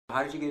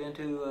How did you get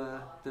into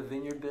the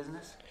vineyard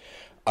business?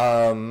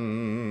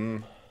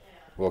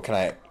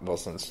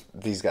 Since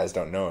these guys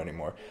don't know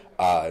anymore,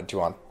 do you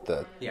want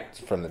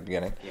from the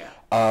beginning? Yeah.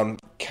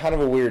 Kind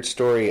of a weird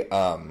story.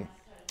 I've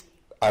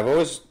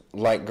always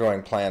liked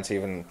growing plants,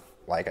 even,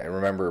 like, I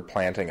remember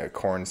planting a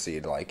corn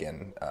seed, like,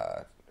 it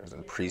was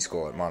in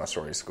preschool at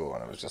Montessori school,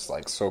 and it was just,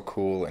 like, so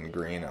cool and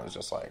green. I was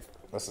just like,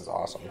 this is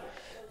awesome.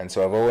 And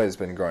so I've always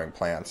been growing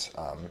plants,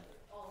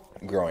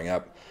 growing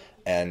up,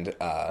 and,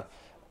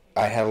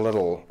 I had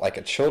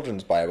a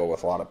children's Bible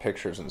with a lot of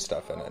pictures and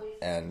stuff in it,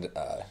 and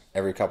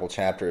every couple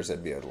chapters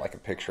there'd be a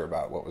picture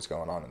about what was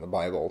going on in the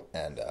Bible,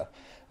 and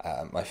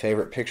my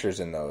favorite pictures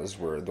in those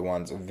were the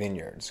ones of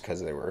vineyards,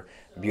 because they were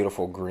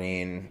beautiful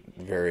green,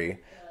 very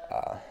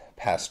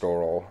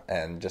pastoral,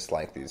 and just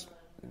like this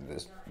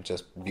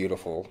just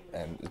beautiful,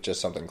 and just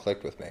something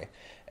clicked with me.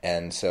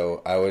 And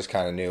so I always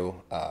kind of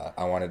knew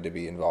I wanted to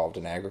be involved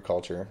in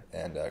agriculture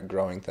and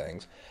growing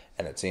things,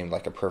 and it seemed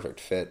like a perfect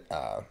fit.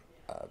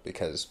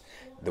 Because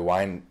the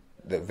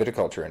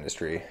viticulture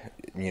industry,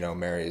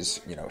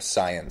 marries,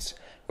 science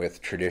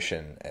with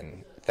tradition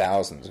and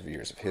thousands of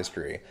years of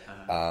history,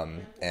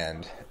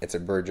 and it's a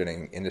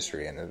burgeoning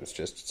industry, and it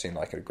seemed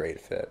like a great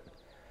fit.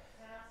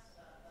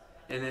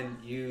 And then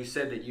you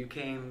said that you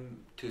came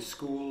to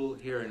school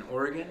here in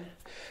Oregon?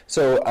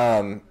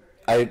 So,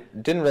 I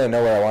didn't really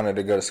know where I wanted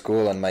to go to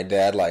school, and my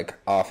dad,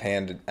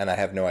 offhand, and I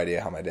have no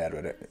idea how my dad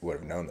would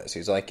have known this.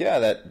 He's like, yeah,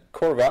 that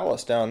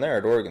Corvallis down there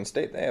at Oregon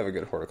State, they have a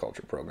good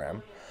horticulture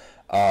program.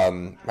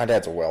 My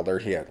dad's a welder.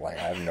 He had, I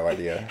have no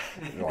idea.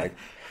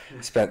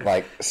 Spent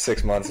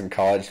 6 months in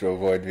college to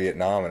avoid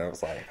Vietnam, and it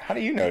was like, how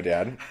do you know,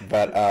 Dad?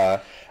 But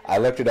I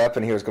looked it up,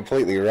 and he was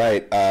completely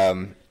right.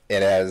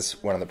 It has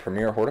one of the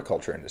premier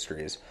horticulture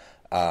industries.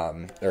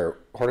 Or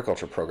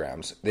horticulture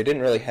programs. They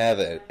didn't really have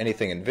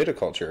anything in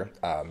viticulture,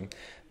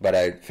 but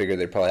I figured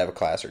they'd probably have a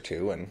class or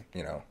two, and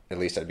at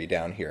least I'd be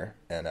down here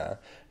and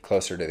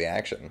closer to the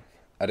action.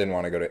 I didn't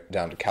want to go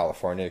down to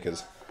California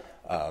because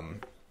I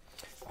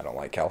don't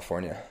like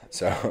California,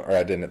 or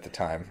I didn't at the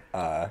time,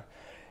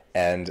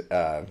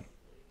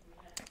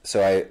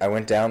 so I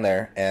went down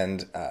there,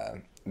 and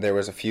there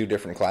was a few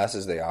different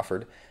classes they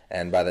offered,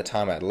 and by the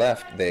time I'd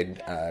left,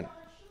 they'd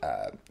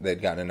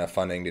gotten enough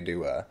funding to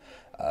do a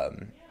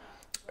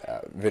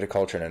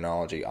viticulture and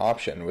enology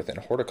option within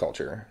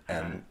horticulture,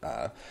 and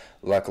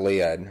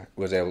luckily I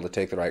was able to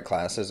take the right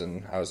classes,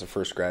 and I was the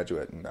first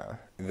graduate in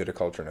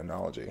viticulture and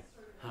enology.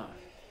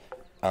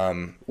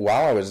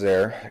 While I was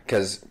there,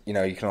 because you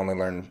can only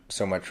learn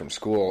so much from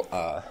school,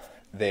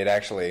 they'd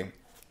actually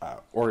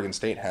Oregon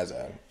State has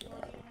a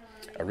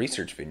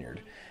research vineyard,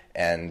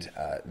 and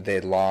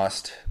they'd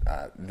lost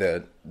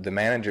the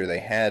manager they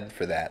had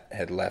for that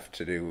had left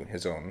to do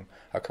his own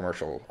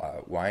commercial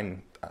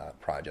wine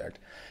project.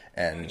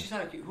 And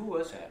who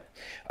was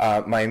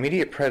that? My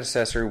immediate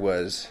predecessor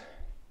was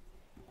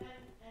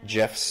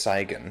Jeff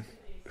Seigan,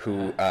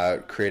 who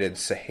created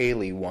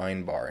Sahaley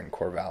Wine Bar in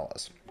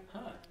Corvallis.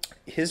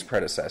 His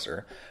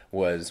predecessor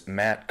was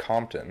Matt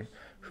Compton,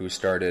 who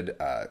started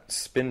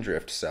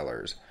Spindrift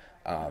Cellars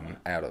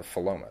out of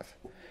Philomath.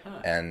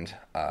 And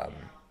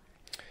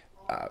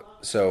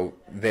so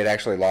they'd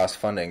actually lost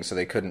funding, so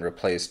they couldn't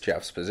replace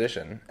Jeff's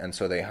position, and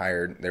so they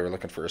were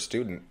looking for a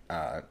student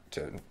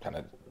to kind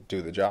of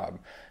do the job.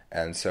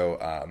 And so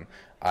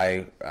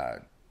I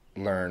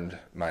learned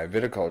my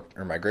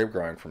my grape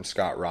growing from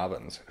Scott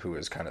Robbins, who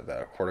is kind of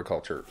the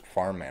horticulture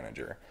farm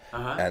manager.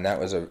 And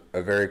that was a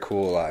very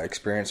cool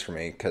experience for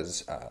me,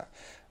 because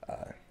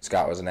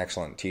Scott was an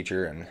excellent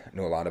teacher and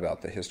knew a lot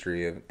about the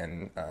history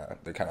and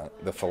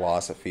the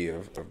philosophy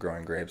of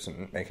growing grapes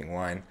and making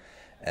wine.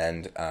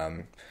 And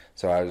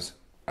so I was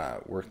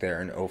worked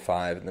there in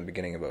 2005 and the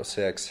beginning of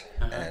 2006,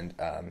 and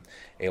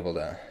able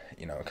to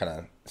kind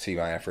of see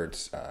my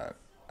efforts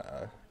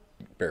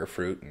bear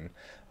fruit. And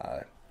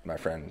my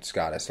friend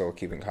Scott, I still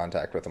keep in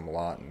contact with him a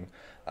lot, and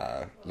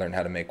learned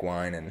how to make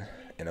wine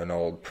in an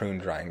old prune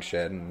drying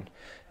shed. And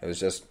it was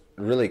just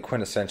really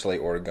quintessentially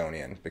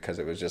Oregonian, because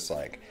it was just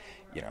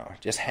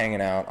just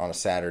hanging out on a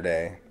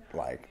Saturday,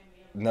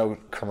 no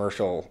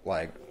commercial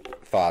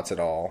thoughts at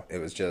all. It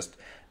was just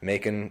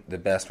making the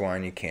best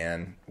wine you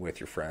can with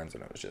your friends,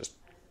 and it was just,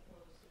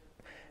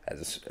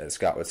 as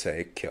Scott would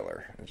say,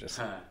 killer. It was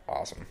just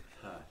awesome.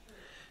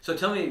 So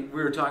tell me,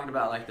 we were talking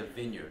about the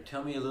vineyard.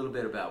 Tell me a little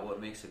bit about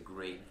what makes a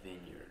great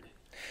vineyard.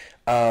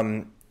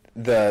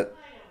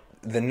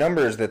 The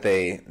numbers that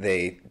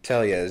they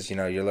tell you is,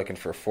 you're looking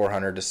for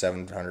 400 to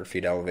 700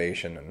 feet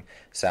elevation, and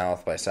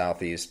south by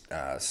southeast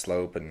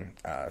slope, and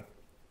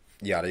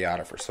yada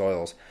yada for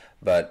soils.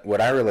 But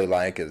what I really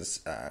like is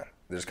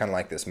there's kind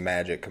of this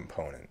magic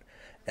component,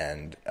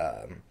 and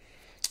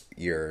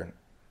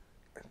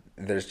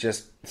there's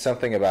just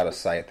something about a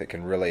site that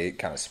can really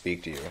kind of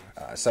speak to you.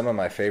 Some of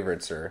my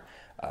favorites are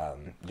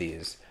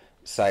these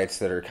sites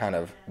that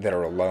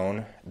are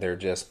alone. They're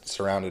just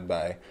surrounded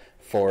by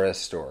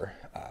forest or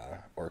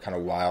kind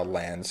of wild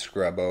land,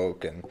 scrub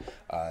oak, and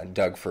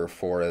Doug fir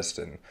forest,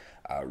 and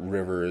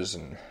rivers.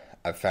 And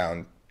I've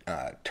found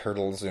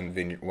turtles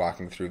in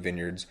walking through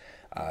vineyards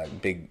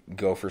big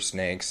gopher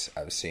snakes.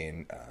 I've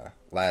seen,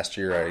 last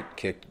year I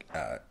kicked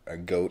a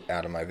goat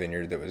out of my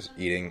vineyard that was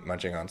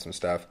munching on some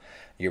stuff.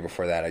 The year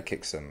before that I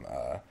kicked some,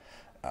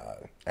 I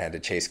had to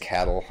chase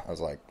cattle. I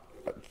was like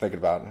thinking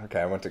about, okay,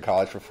 I went to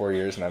college for 4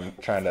 years and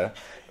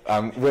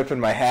I'm whipping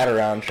my hat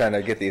around trying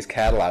to get these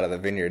cattle out of the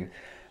vineyard.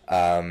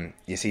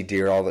 You see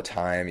deer all the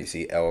time. You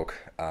see elk,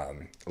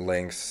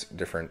 lynx,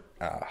 different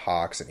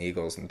hawks and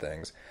eagles and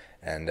things.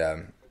 And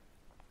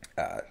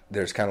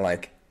there's kind of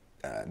like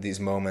these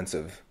moments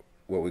of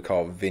what we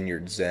call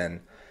vineyard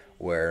zen,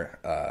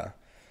 where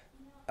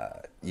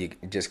you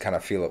just kind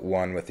of feel at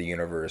one with the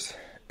universe.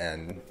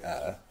 And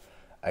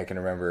I can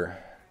remember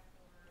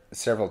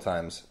several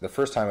times. The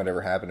first time it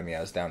ever happened to me,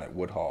 I was down at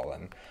Woodhall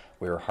and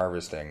we were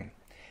harvesting,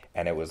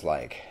 and it was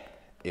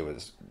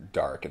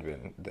dark.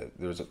 There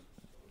was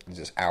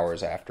just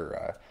hours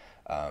after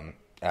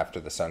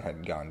the sun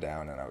had gone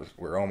down, and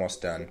we're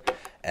almost done.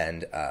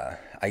 And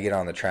I get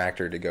on the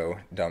tractor to go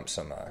dump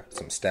some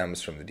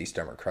stems from the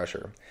destemmer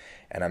crusher,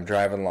 and I'm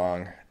driving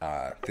along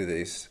through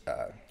these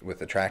with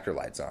the tractor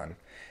lights on,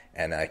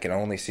 and I can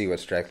only see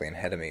what's directly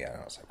ahead of me. And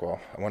I was like, well,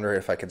 I wonder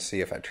if I could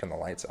see if I turn the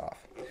lights off.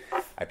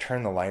 I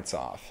turned the lights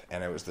off,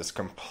 and it was this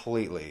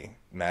completely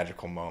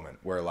magical moment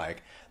where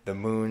like the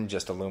moon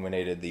just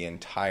illuminated the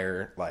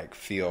entire like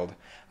field.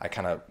 I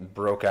kind of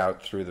broke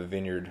out through the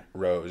vineyard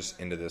rows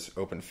into this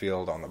open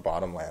field on the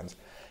bottomlands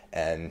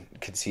and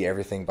could see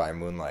everything by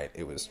moonlight.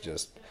 It was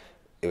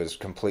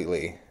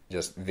completely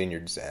just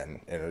vineyard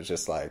zen, and it was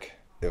just like,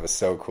 it was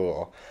so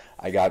cool.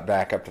 I got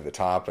back up to the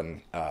top,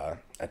 and I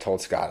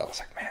told Scott, I was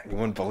like, man, you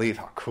wouldn't believe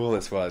how cool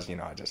this was.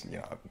 I just,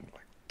 like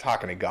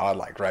talking to God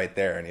like right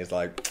there, and he's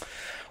like,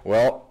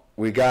 well,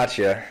 we got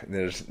you.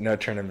 There's no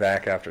turning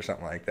back after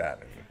something like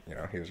that.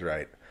 And he was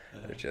right.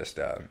 There's just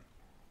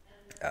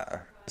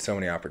so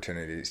many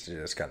opportunities to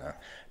just kind of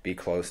be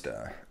close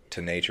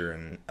to nature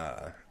and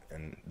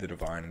the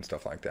divine and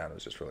stuff like that. It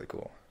was just really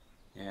cool.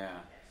 Yeah.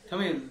 Tell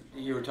me,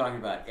 you were talking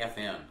about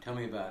FM. Tell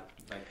me about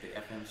like the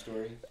FM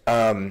story.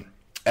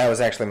 That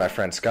was actually my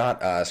friend Scott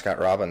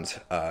Robbins,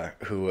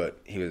 who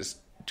he was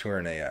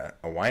touring a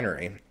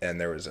winery, and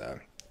there was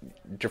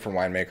different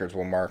winemakers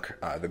will mark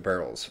the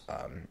barrels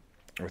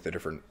with a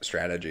different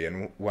strategy,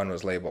 and one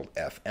was labeled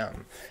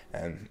FM,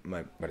 and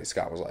my buddy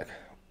Scott was like,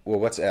 well,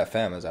 what's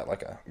FM? Is that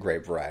like a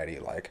grape variety,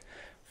 like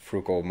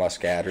Frucal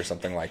Muscat or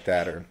something like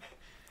that?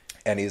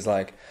 And he's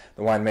like,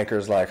 the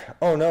winemaker's like,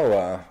 oh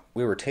no,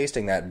 we were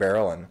tasting that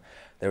barrel, and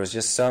there was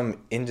just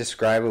some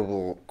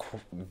indescribable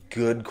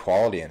good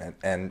quality in it,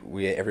 and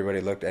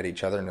everybody looked at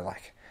each other and they're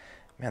like,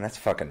 man, that's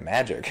fucking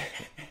magic.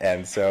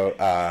 And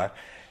so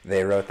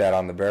they wrote that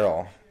on the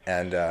barrel.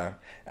 And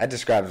I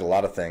described a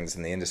lot of things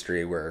in the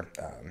industry where,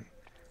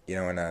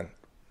 in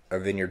a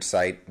vineyard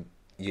site,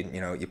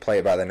 you play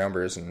it by the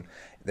numbers, and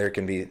there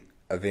can be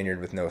a vineyard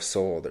with no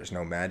soul. There's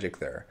no magic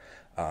there.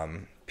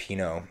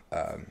 Pinot,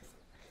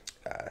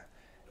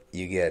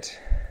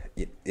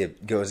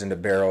 it goes into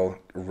barrel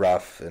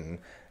rough and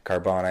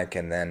carbonic,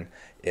 and then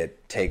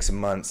it takes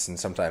months and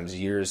sometimes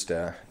years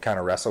to kind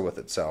of wrestle with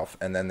itself.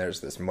 And then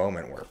there's this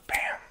moment where,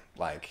 bam,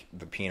 like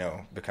the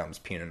Pinot becomes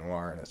Pinot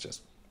Noir, and it's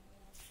just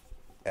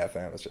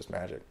FM. It's just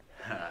magic.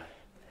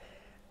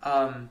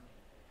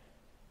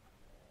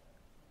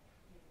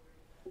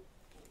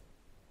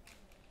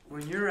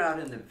 When you're out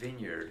in the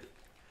vineyard,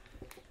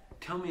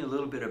 tell me a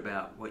little bit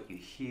about what you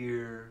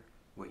hear,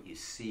 what you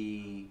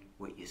see,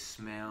 what you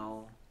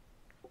smell.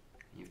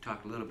 You've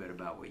talked a little bit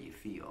about what you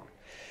feel.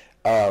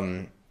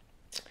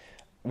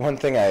 One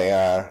thing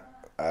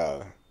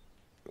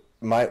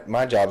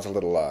my job's a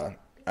little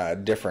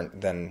different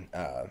than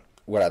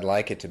what I'd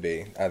like it to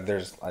be.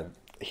 I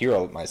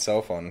hear my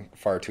cell phone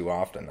far too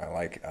often. I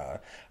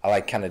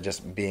like kind of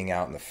just being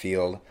out in the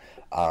field.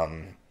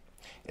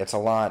 It's a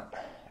lot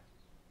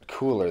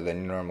cooler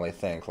than you normally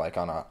think. Like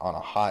on a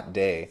hot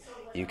day,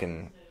 you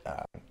can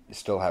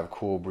still have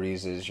cool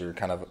breezes. You're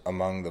kind of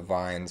among the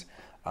vines.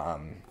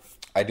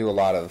 I do a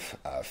lot of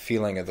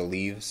feeling of the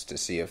leaves to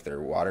see if they're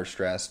water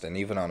stressed, and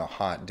even on a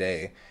hot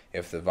day,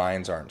 if the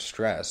vines aren't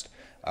stressed,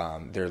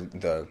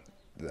 the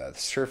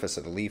surface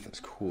of the leaf is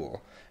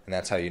cool, and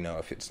that's how you know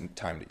if it's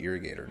time to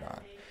irrigate or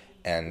not.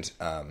 And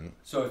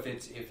so if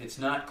it's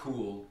not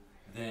cool,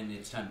 then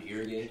it's time to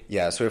irrigate?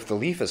 Yeah, so if the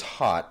leaf is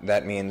hot,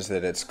 that means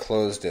that it's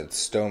closed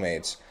its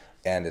stomates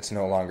and it's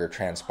no longer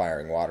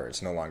transpiring water.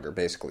 It's no longer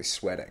basically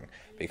sweating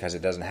because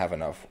it doesn't have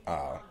enough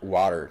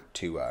water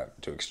to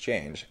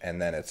exchange,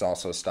 and then it's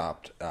also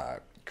stopped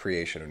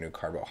creation of new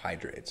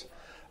carbohydrates.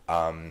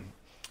 And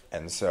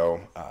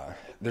so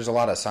there's a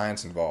lot of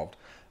science involved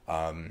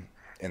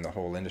in the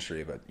whole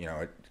industry, but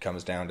it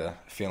comes down to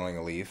feeling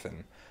a leaf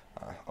and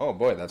oh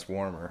boy, that's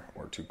warm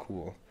or too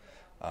cool.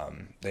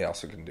 They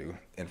also can do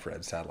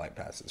infrared satellite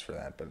passes for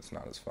that, but it's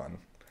not as fun.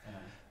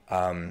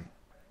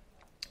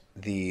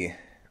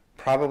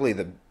 Probably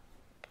the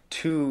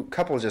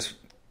couple just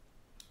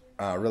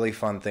really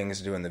fun things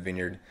to do in the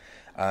vineyard.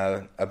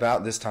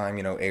 About this time,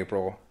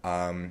 April,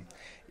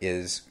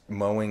 is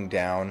mowing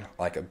down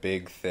like a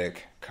big,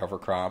 thick cover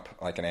crop,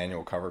 like an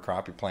annual cover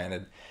crop you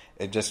planted.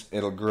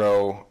 it'll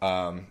grow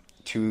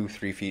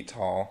 2-3 feet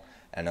tall,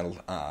 and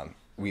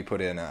we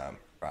put in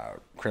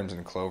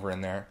crimson clover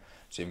in there.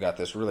 So you've got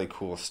this really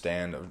cool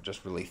stand of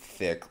just really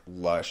thick,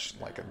 lush,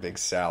 like a big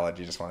salad.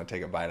 You just want to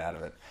take a bite out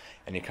of it,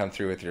 and you come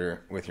through with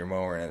your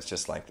mower, and it's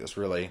just like this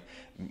really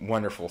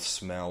wonderful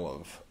smell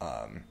of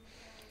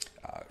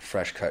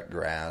fresh cut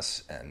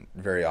grass, and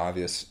very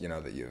obvious,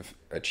 that you've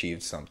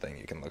achieved something.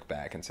 You can look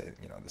back and say,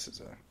 this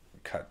is a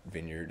cut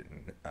vineyard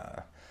and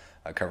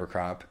a cover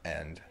crop,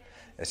 and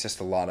it's just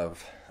a lot of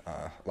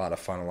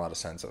fun, a lot of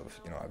sense of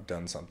I've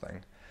done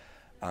something.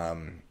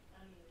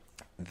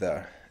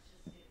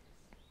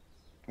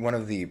 One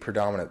of the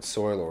predominant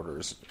soil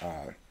orders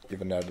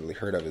you've undoubtedly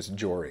heard of is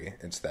Jory.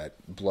 It's that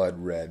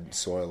blood red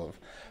soil of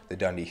the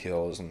Dundee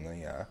Hills and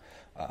the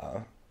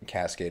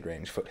Cascade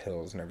Range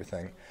foothills and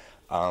everything.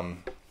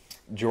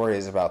 Jory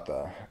is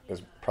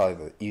probably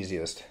the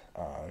easiest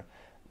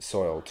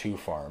soil to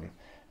farm,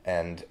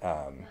 and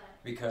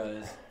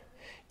because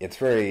it's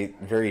very,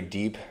 very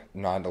deep.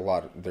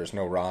 There's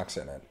no rocks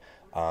in it.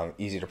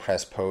 Easy to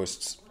press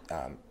posts.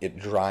 It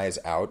dries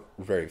out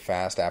very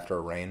fast after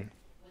a rain.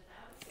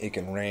 It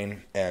can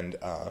rain and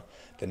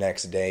the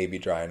next day be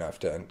dry enough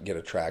to get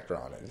a tractor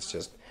on it. It's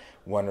just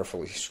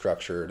wonderfully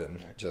structured,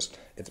 and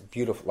it's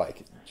beautiful.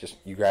 Like, just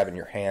you grab it in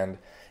your hand,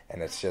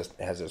 and it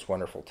has this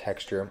wonderful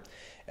texture,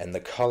 and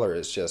the color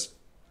is just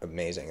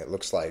amazing. It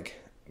looks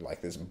like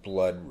this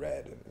blood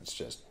red, and it's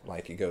just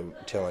like you go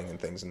tilling and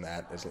things, and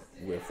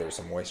if there's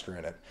some moisture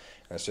in it,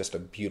 and it's just a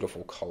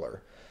beautiful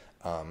color.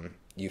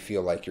 You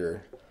feel like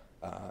you're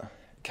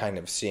kind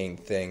of seeing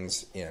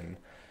things in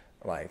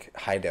like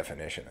high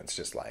definition. It's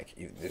just like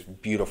this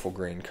beautiful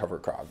green cover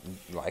crop,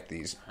 like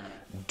these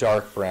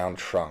dark brown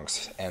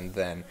trunks, and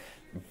then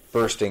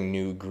bursting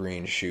new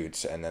green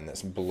shoots, and then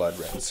this blood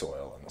red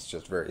soil, and it's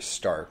just very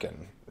stark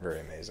and very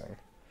amazing.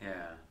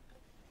 Yeah.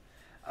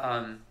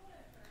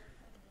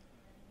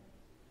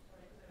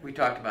 We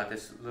talked about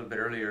this a little bit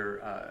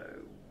earlier.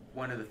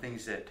 One of the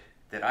things that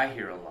I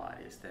hear a lot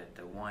is that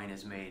the wine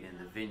is made in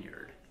the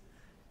vineyard,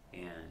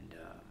 and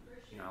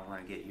I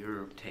want to get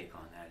your take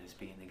on that as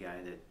being the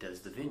guy that does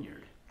the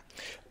vineyard.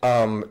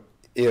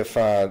 If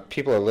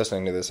people are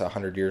listening to this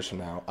 100 years from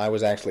now, I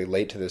was actually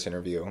late to this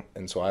interview,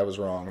 and so I was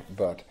wrong,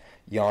 but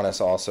Janis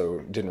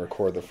also didn't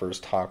record the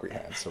first talk we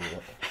had, so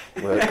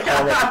we're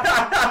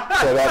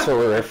so that's what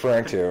we're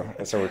referring to,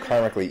 and so we're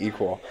karmically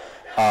equal,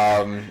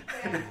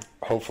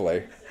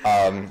 hopefully.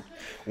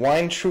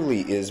 Wine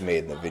truly is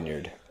made in the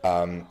vineyard,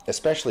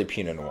 especially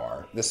Pinot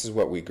Noir. This is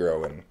what we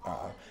grow in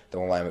the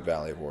Willamette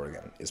Valley of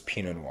Oregon, is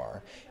Pinot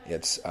Noir.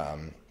 It's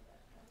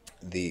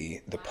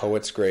the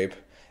poet's grape.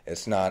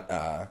 It's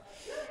a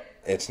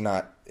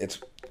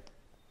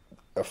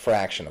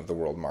fraction of the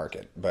world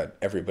market, but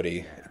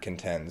everybody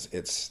contends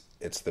it's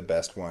the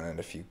best one, and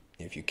if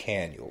you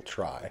can, you'll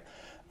try.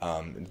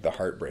 The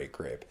heartbreak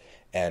grape.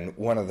 And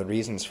one of the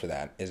reasons for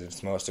that is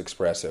it's most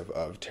expressive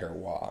of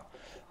terroir.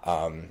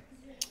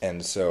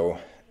 And so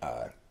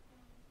a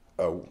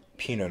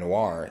Pinot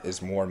Noir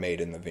is more made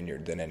in the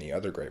vineyard than any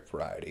other grape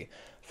variety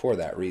for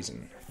that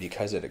reason,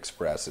 because it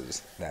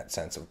expresses that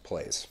sense of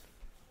place.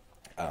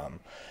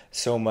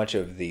 So much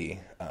of the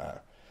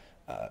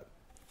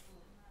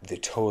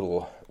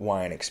total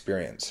wine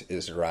experience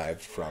is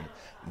derived from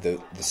the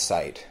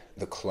site,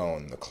 the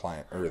clone, the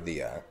client, or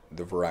the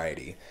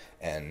variety,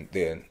 and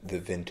the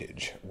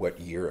vintage, what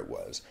year it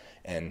was,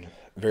 and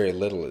very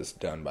little is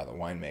done by the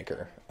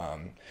winemaker.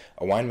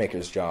 A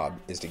winemaker's job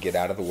is to get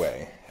out of the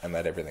way and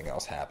let everything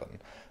else happen,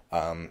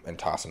 and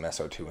toss some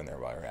SO2 in there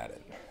while you're at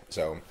it.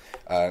 So,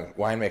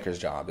 winemaker's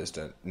job is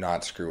to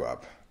not screw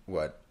up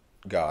what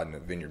God and the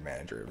vineyard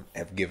manager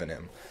have given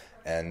him,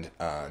 and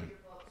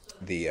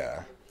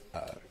the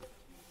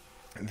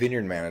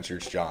vineyard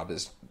manager's job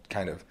is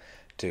kind of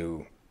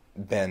to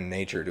bend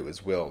nature to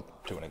his will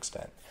to an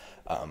extent.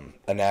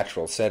 A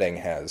natural setting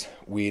has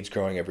weeds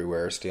growing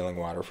everywhere, stealing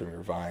water from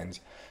your vines.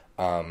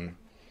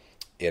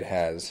 It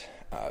has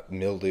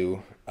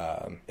mildew.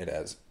 It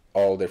has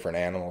all different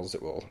animals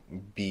that will,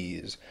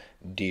 bees,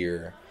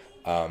 deer,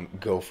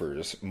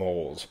 gophers,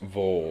 moles,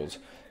 voles,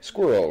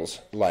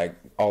 squirrels, like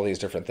all these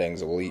different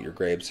things that will eat your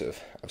grapes.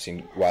 I've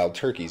seen wild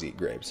turkeys eat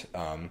grapes.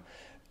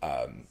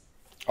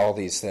 All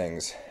these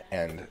things,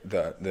 and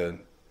the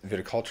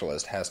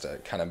viticulturalist has to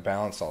kind of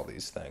balance all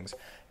these things,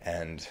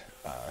 and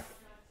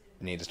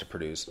needs to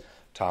produce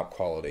top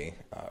quality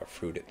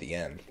fruit at the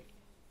end.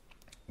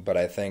 But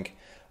I think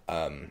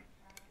a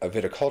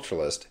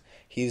viticulturalist,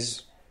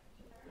 he's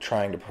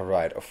trying to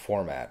provide a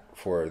format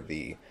for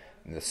the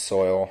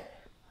soil,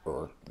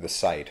 or the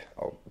site,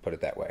 I'll put it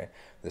that way,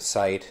 the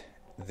site,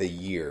 the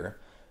year,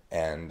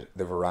 and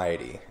the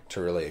variety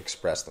to really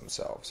express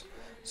themselves.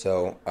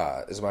 So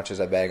as much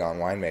as I bag on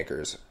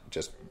winemakers,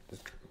 just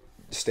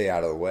stay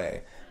out of the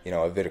way, a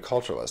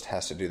viticulturalist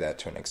has to do that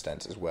to an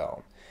extent as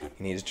well.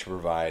 He needs to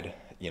provide,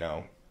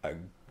 a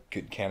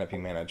good canopy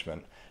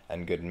management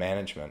and good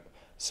management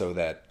so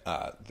that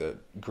the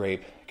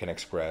grape can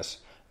express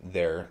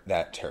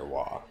that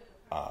terroir,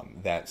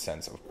 that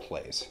sense of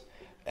place.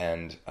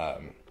 And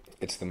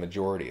it's the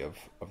majority of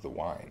the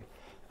wine.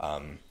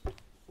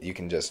 You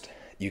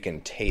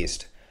can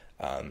taste,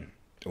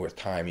 with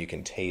time, you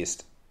can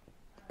taste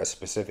a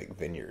specific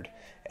vineyard,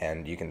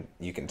 and you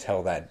can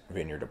tell that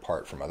vineyard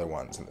apart from other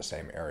ones in the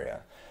same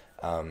area,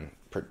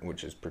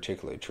 which is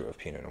particularly true of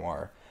Pinot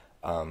Noir.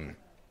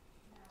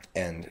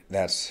 And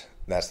that's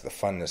the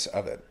funness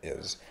of it.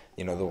 Is,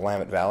 the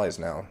Willamette Valleys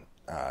now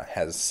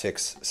has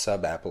 6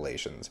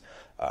 sub-appellations,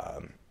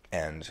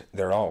 and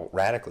they're all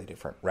radically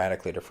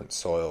different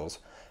soils,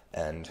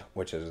 and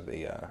which is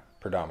the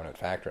predominant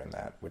factor in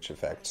that, which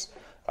affects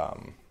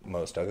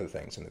most other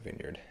things in the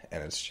vineyard.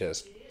 And it's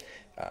just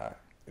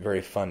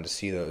very fun to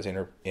see those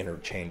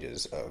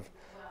interchanges of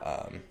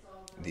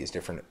these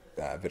different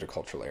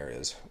viticultural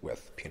areas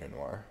with Pinot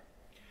Noir.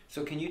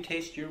 So can you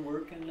taste your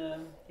work in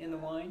the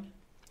wine?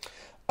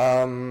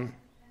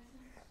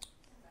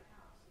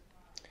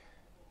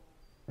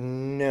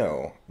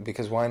 No,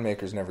 because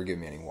winemakers never give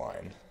me any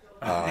wine.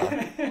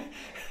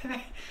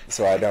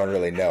 So I don't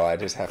really know. I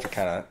just have to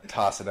kind of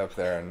toss it up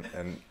there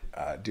and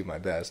do my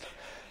best.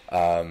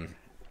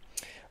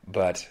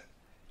 But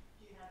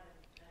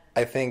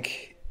I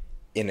think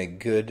in a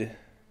good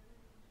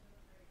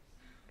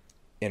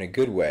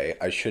way,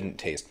 I shouldn't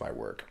taste my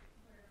work.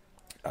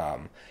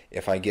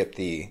 If I get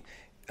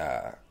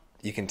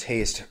you can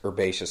taste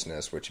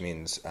herbaceousness, which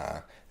means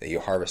that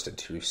you harvested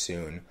too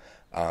soon,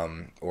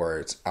 or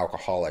it's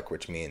alcoholic,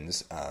 which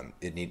means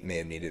it may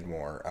have needed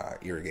more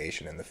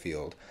irrigation in the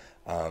field,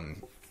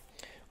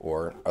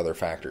 or other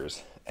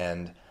factors.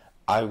 And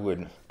I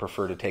would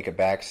prefer to take a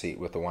back seat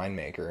with the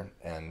winemaker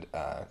and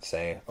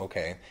say,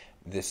 okay,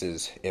 this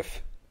is,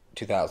 if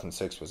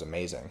 2006 was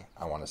amazing,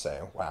 I want to say,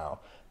 wow,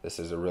 this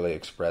is a really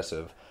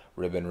expressive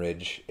Ribbon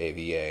Ridge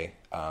AVA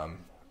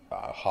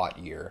hot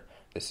year.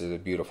 This is a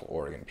beautiful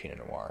Oregon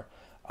Pinot Noir.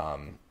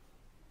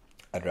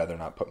 I'd rather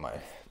not put my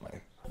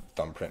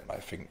thumbprint,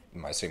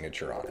 my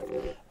signature on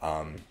it.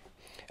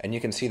 And you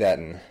can see that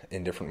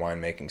in different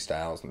winemaking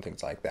styles and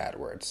things like that,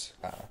 where it's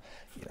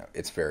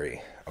it's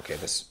very, okay,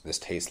 this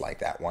tastes like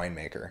that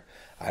winemaker.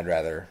 I'd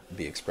rather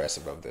be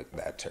expressive of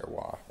that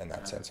terroir and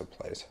that sense of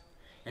place.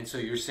 And so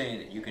you're saying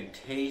that you can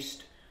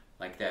taste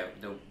like that,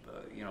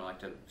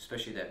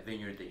 especially that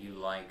vineyard that you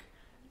like,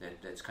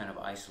 that's kind of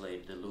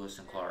isolated, the Lewis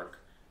and Clark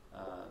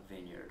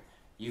vineyard.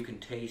 You can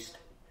taste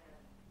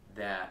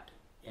that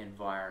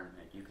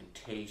environment. You can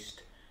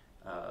taste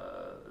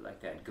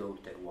like that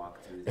goat that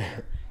walked through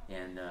there,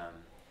 and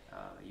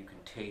you can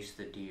taste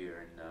the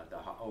deer and the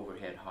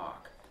overhead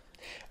hawk.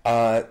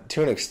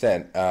 To an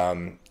extent.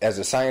 As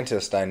a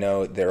scientist, I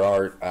know there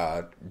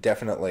are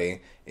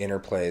definitely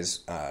interplays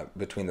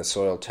between the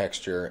soil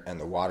texture and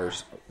the water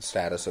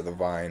status of the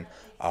vine,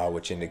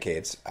 which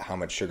indicates how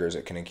much sugars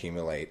it can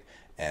accumulate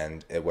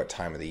and at what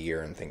time of the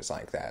year and things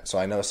like that. So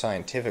I know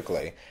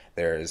scientifically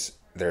there's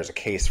a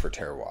case for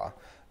terroir.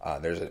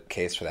 There's a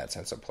case for that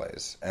sense of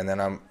place. And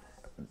then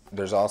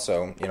there's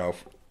also,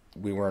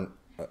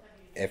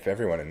 if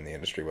everyone in the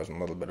industry wasn't a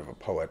little bit of a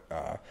poet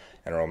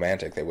and a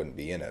romantic, they wouldn't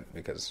be in it,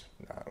 because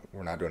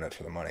we're not doing it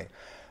for the money.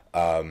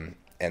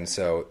 And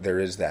so there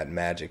is that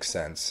magic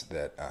sense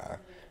that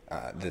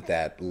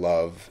that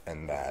love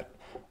and that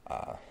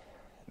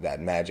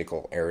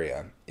magical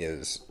area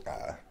is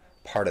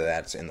part of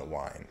that's in the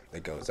wine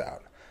that goes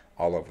out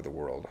all over the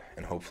world,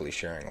 and hopefully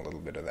sharing a little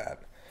bit of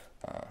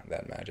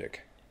that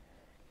magic.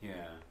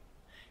 Yeah.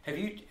 Have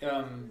you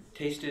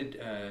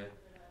tasted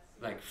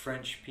like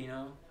French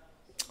Pinot?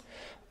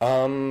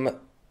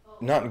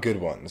 Not good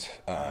ones.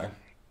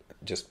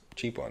 Just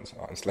cheap ones,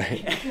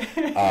 honestly.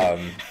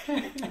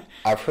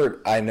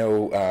 I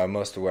know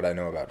most of what I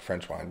know about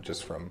French wine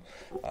just from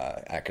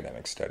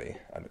academic study.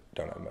 I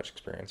don't have much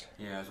experience.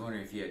 Yeah, I was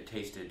wondering if you had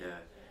tasted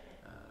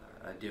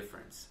a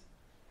difference.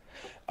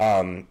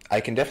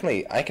 I can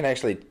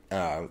actually,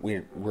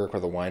 we work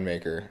with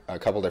a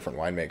couple different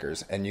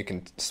winemakers, and you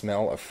can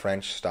smell a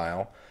French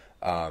style.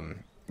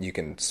 You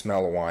can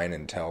smell a wine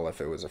and tell if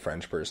it was a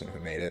French person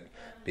who made it,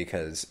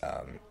 because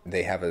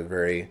they have a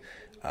very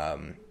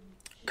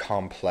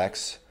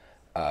complex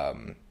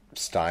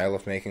style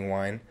of making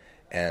wine.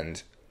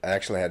 And I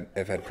actually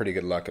have had pretty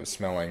good luck of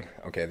smelling,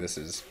 okay, this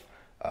is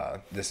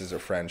a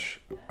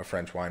French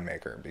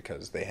winemaker,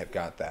 because they have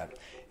got that.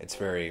 It's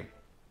very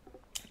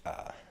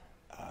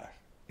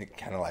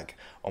kind of like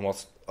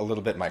almost a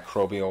little bit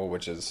microbial,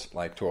 which is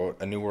like to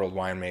a New World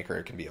winemaker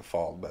it can be a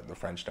fault, but the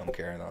French don't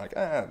care, and they're like,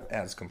 it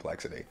adds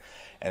complexity.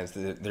 And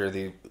they're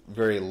the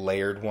very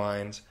layered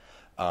wines,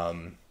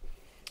 and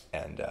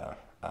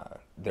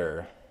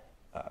they're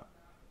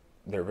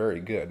very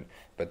good.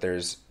 But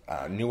there's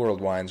New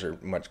World wines are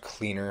much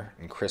cleaner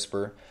and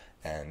crisper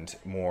and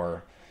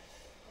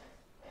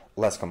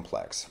less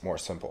complex, more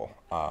simple.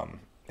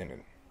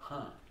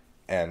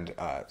 And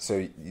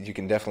so you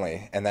can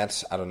definitely, and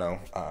that's, I don't know,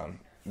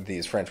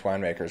 these French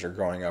winemakers are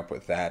growing up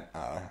with that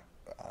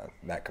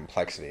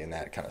complexity and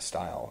that kind of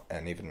style,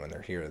 and even when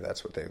they're here,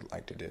 that's what they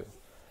like to do.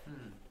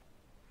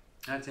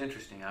 That's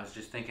interesting. I was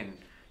just thinking,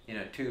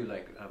 too,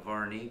 like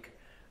Varnique,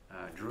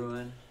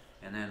 Drouin,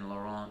 and then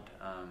Laurent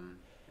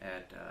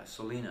at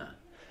Solina.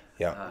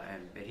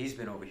 And he's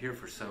been over here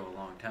for so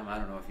long time. I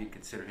don't know if you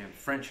consider him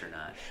French or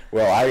not.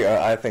 Well,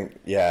 I think,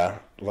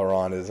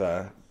 Laurent is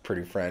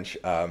pretty French,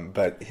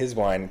 but his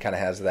wine kind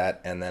of has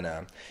that. And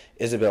then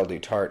Isabelle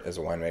Dutart is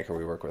a winemaker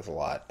we work with a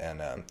lot,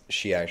 and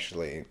she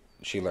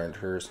learned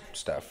her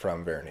stuff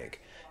from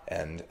Veronique.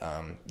 And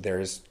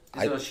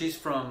so she's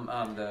from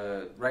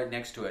the right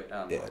next to it.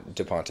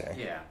 De Ponte.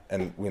 Yeah.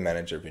 And we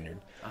manage her vineyard.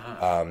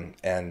 Uh-huh.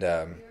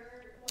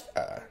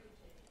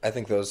 I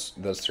think those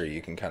three,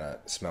 you can kind of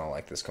smell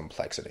like this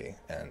complexity,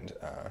 and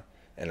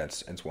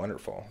it's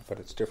wonderful, but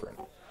it's different.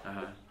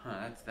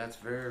 That's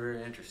very,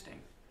 very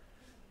interesting.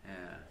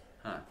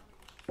 Yeah.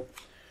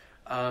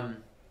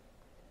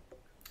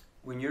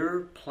 When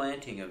you're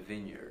planting a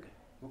vineyard,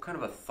 what kind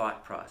of a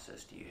thought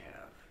process do you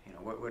have? You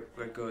know,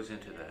 what goes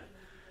into the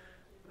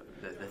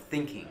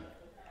thinking,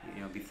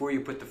 before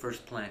you put the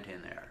first plant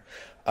in there?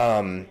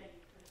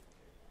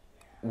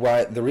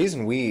 The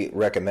reason we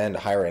recommend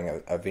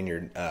hiring a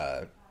vineyard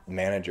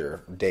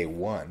manager day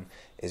one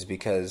is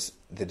because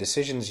the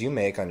decisions you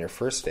make on your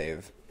first day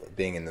of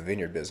being in the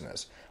vineyard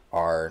business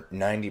are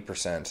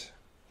 90%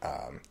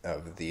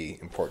 of the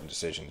important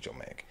decisions you'll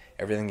make.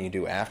 Everything you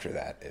do after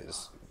that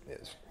is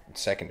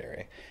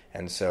secondary,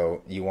 and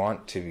so you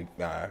want to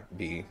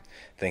be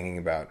thinking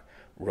about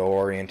row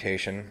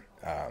orientation,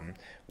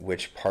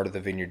 which part of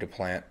the vineyard to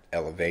plant,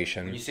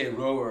 elevation. When you say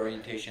row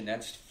orientation,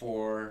 that's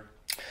for...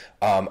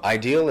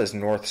 Ideal is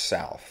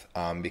north-south,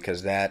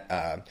 because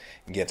that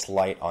gets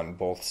light on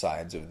both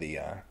sides of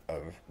the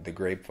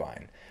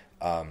grapevine.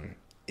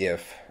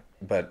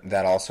 But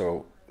that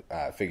also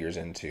figures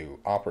into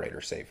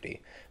operator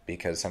safety,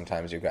 because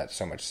sometimes you've got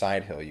so much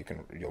side hill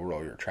you'll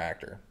roll your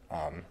tractor,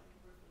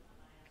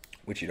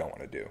 which you don't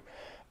want to do.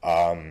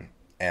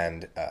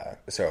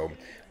 So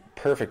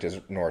perfect is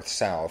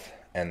north-south.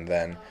 And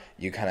then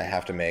you kind of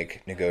have to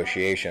make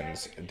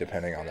negotiations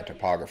depending on the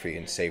topography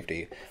and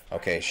safety.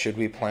 Okay, should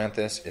we plant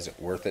this? Is it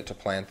worth it to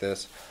plant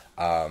this?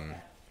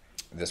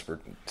 This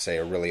would, say,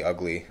 a really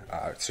ugly,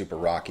 super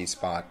rocky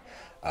spot.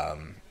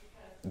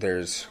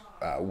 There's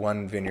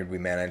one vineyard we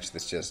manage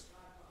that's just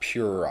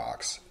pure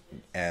rocks.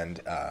 And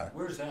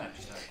where's that?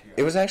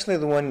 It was actually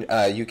the one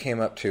you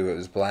came up to. It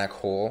was Black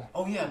Hole.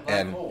 Oh yeah,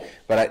 Black Hole.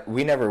 But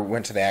we never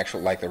went to the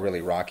actual, the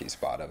really rocky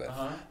spot of it.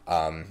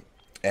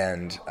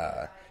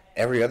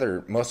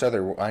 Most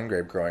other wine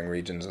grape growing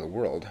regions of the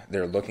world,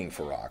 they're looking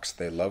for rocks.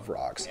 They love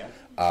rocks,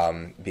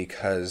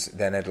 because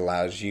then it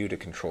allows you to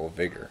control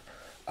vigor.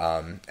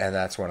 And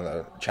that's one of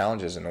the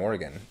challenges in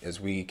Oregon,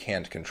 is we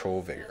can't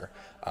control vigor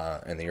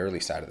in the early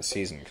side of the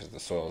season because the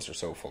soils are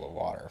so full of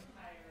water.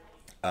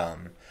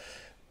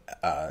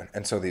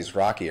 And so these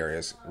rocky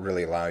areas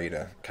really allow you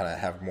to kind of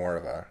have more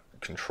of a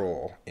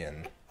control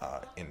in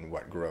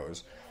what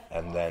grows.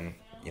 And then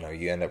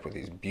you end up with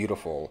these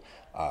beautiful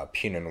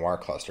Pinot Noir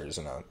clusters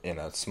in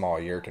a small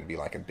year can be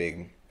like a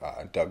big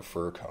Doug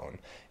fir cone.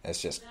 And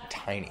it's just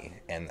tiny,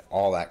 and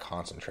all that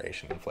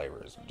concentration and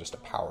flavor is just a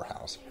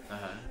powerhouse.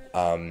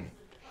 So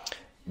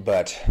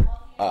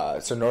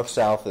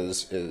north-south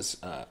is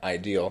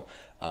ideal.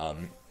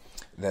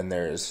 Then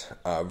there's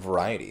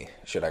variety.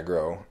 Should I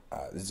grow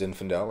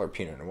Zinfandel or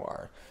Pinot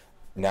Noir?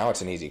 Now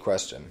it's an easy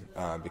question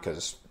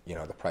because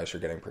the price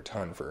you're getting per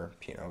ton for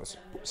Pinot is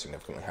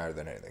significantly higher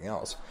than anything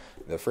else.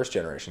 The first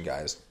generation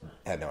guys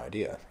had no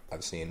idea.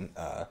 I've seen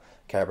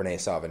Cabernet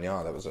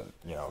Sauvignon that was a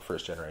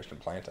first generation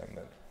planting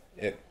that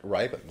it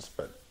ripens,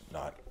 but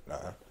not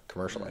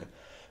commercially.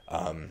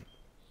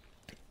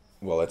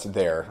 Well, it's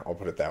there. I'll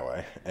put it that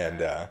way.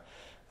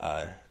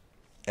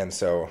 And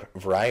so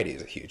variety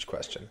is a huge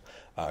question.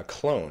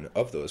 Clone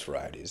of those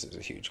varieties is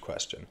a huge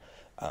question.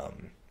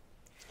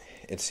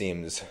 It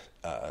seems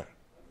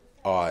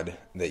odd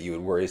that you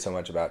would worry so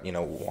much about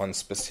one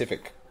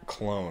specific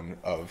clone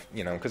of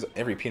because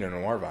every Pinot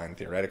Noir vine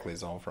theoretically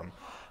is all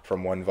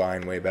from one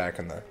vine way back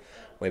in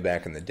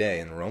the day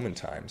in the Roman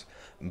times.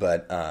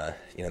 But the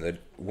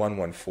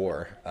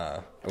 114,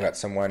 I've got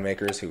some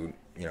winemakers who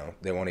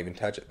they won't even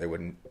touch it. They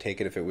wouldn't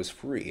take it if it was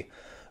free.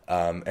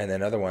 And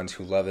then other ones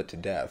who love it to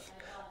death.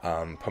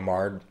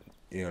 Pomard,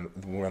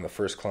 one of the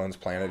first clones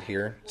planted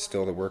here,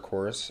 still the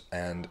workhorse,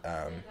 and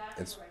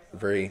it's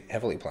very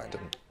heavily planted.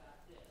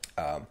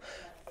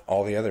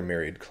 All the other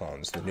myriad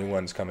clones, the new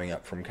ones coming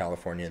up from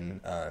California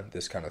in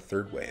this kind of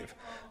third wave,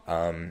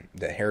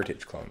 the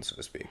heritage clones, so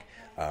to speak.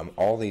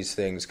 All these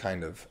things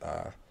kind of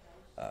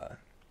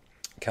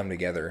come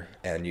together,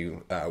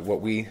 and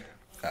what we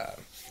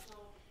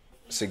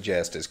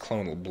suggest is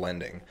clonal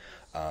blending.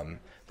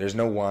 There's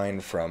no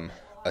wine from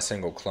a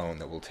single clone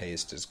that will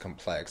taste as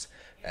complex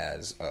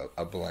as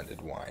a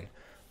blended wine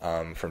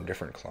from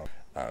different clones.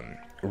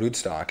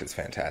 Rootstock is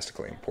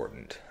fantastically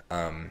important.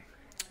 Do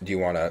you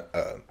want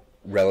a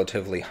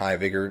relatively high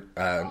vigor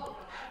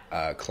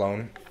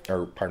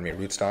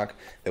rootstock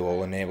that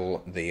will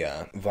enable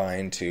the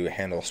vine to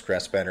handle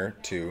stress better,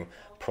 to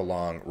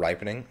prolong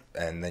ripening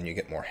and then you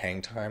get more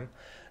hang time?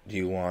 Do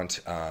you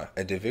want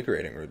a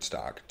devigorating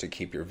rootstock to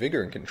keep your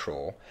vigor in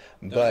control?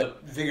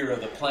 But the vigor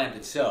of the plant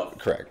itself.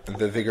 Correct.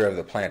 The vigor of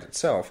the plant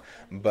itself,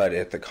 but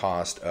at the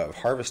cost of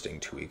harvesting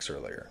 2 weeks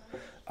earlier.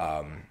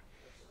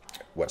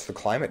 What's the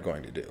climate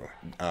going to do?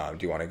 Do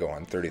you want to go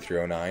on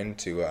 3309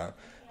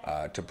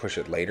 to push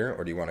it later,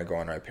 or do you want to go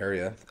on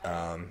Riparia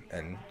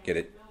and get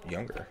it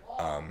younger,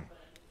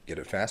 get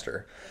it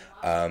faster?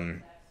 Do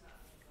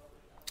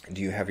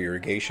you have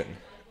irrigation?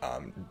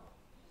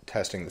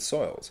 Testing the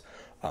soils.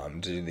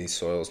 Do these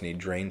soils need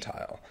drain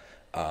tile?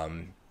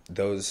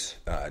 Do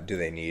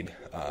they need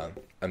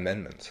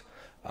amendments?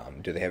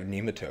 Do they have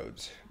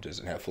nematodes? Does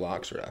it have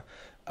phylloxera?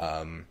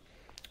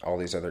 All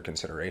these other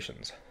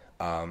considerations.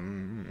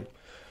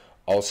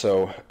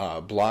 Also,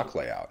 block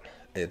layout.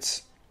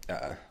 It's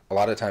a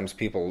lot of times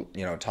people,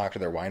 talk to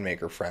their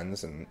winemaker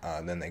friends, and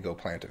then they go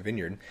plant a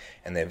vineyard,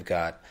 and they've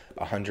got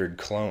 100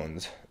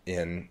 clones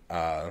in.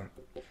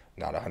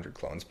 Not 100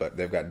 clones, but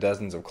they've got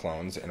dozens of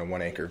clones in a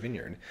 1 acre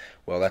vineyard.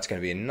 Well, that's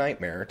going to be a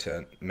nightmare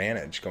to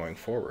manage going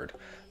forward.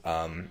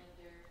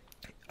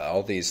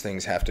 All these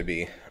things have to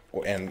be,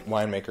 and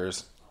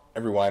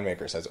every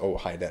winemaker says, oh,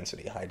 high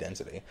density, high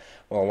density.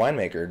 Well, a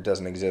winemaker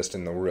doesn't exist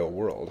in the real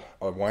world.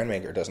 A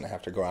winemaker doesn't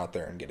have to go out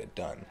there and get it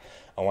done.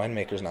 A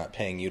winemaker's not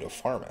paying you to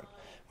farm it.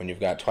 When you've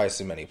got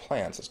twice as many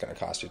plants, it's going to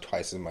cost you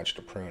twice as much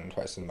to prune,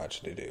 twice as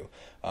much to do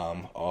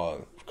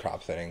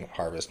crop thinning,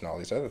 harvest, and all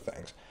these other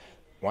things.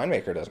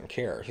 Winemaker doesn't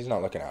care. He's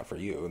not looking out for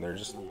you. They're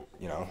just,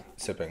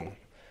 sipping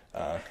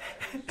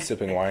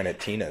wine at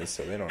Tina's,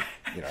 so they don't,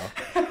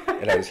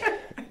 it has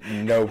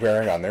no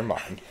bearing on their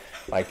mind.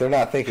 Like, they're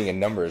not thinking in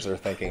numbers. They're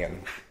thinking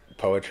in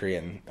poetry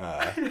and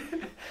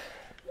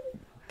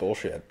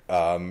bullshit.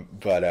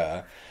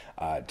 But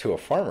to a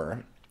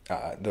farmer,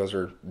 those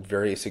are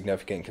very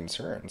significant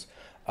concerns.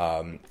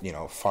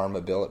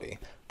 Farmability,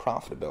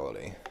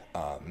 profitability,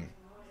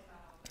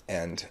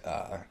 and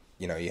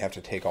you have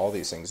to take all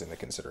these things into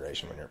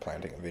consideration when you're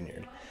planting a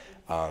vineyard.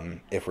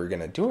 If we're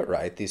going to do it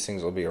right, these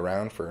things will be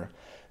around for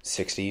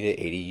 60 to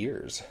 80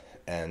 years.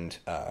 And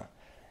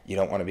you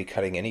don't want to be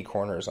cutting any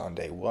corners on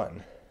day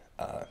one.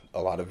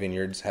 A lot of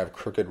vineyards have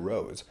crooked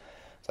rows.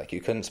 It's like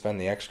you couldn't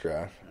spend the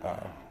extra,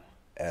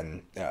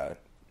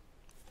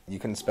 you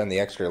can spend the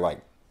extra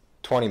like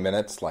 20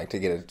 minutes to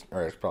get it,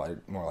 or it's probably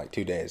more like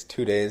 2 days.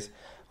 2 days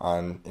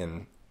on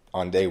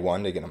day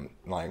one to get them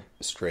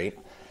straight.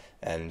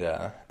 And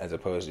as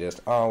opposed to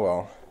just, oh,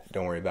 well,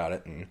 don't worry about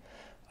it, and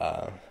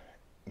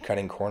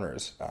cutting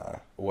corners.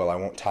 Well, I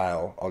won't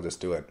tile, I'll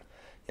just do it.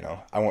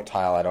 I won't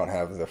tile, I don't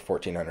have the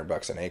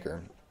 $1,400 an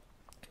acre.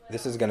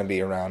 This is going to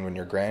be around when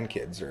your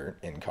grandkids are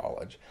in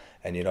college,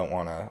 and you don't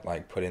want to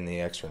put in the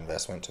extra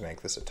investment to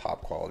make this a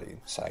top quality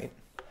site.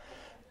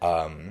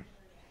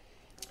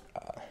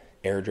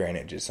 Air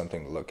drainage is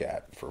something to look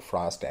at for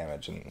frost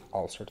damage and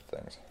all sorts of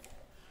things.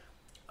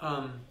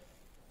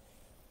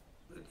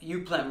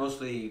 You plant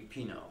mostly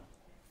Pinot.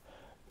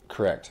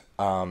 Correct.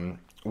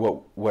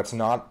 What's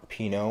not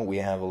Pinot, we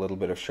have a little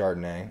bit of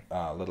Chardonnay,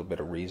 a little bit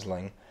of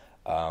Riesling.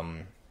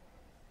 I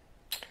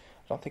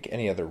don't think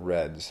any other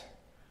reds.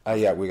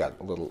 Yeah, we got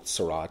a little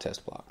Syrah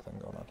test block thing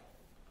going on.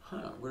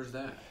 Huh, where's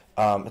that?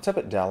 It's up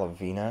at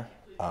Dallavina.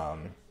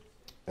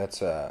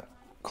 That's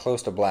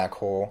close to Black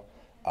Hole.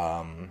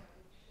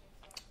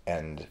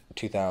 And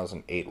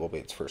 2008 will be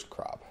its first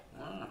crop.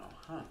 Wow,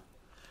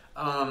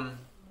 huh.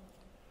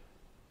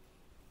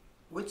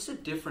 What's the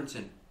difference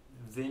in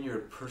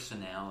vineyard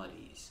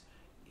personalities?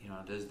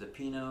 Does the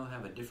Pinot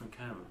have a different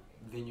kind of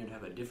vineyard,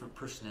 have a different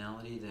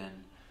personality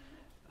than,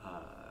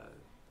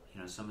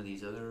 some of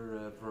these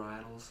other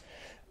varietals?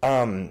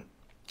 Kind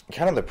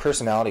of the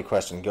personality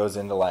question goes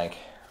into like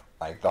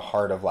the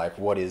heart of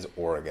what is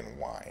Oregon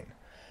wine?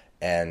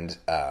 And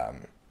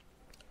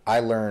I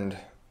learned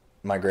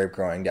my grape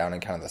growing down in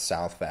kind of the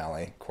South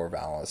Valley,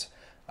 Corvallis,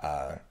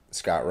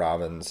 Scott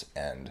Robbins,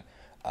 and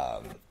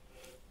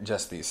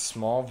just these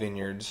small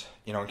vineyards.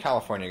 In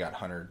California, you got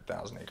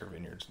 100,000 acre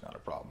vineyards, not a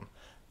problem.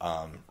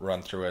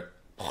 Run through it,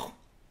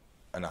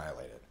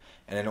 annihilate it.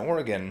 And in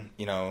Oregon,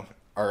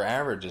 our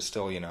average is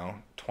still,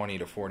 20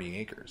 to 40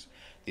 acres.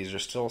 These are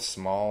still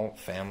small,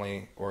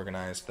 family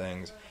organized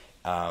things.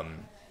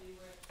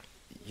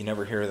 You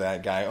never hear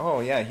that guy, oh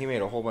yeah, he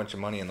made a whole bunch of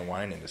money in the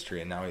wine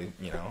industry, and now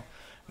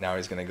now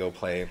he's going to go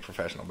play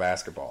professional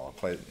basketball.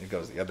 It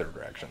goes the other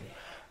direction.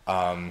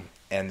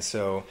 And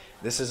so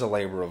this is a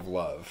labor of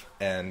love,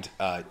 and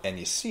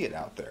you see it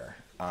out there.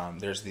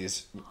 There's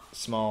these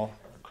small,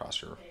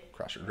 across your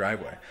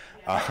driveway.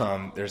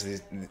 There's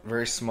these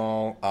very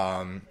small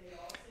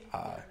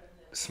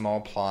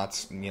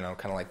plots, kind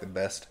of like the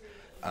best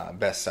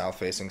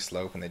south-facing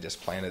slope, and they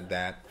just planted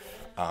that.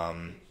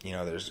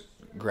 There's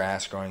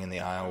grass growing in the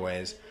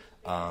aisleways.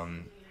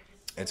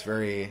 It's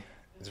very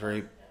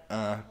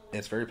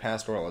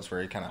pastoral. It's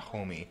very kind of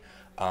homey.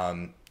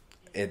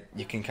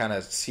 You can kind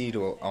of see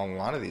on a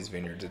lot of these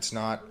vineyards, it's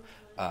not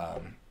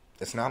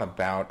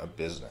about a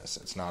business.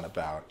 It's not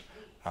about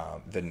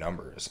the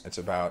numbers. It's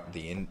about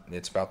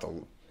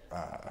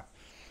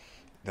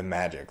the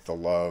magic, the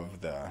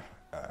love, the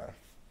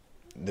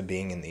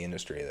being in the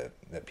industry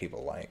that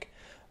people like.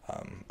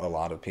 A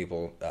lot of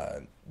people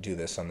do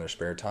this on their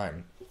spare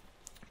time.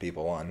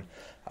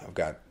 I've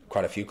got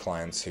quite a few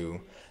clients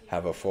who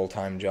have a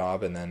full-time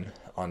job, and then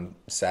on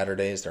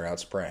Saturdays they're out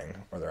spraying,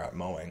 or they're out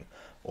mowing,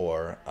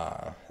 or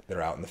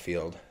they're out in the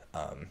field,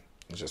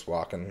 just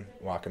walking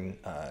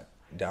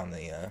down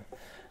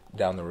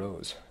the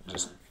rows,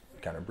 just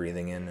kind of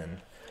breathing in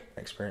and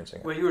experiencing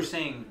it. Well, you were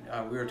saying,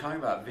 we were talking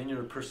about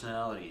vineyard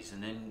personalities,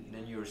 and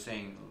then you were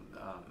saying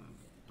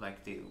like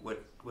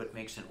what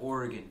makes an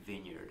Oregon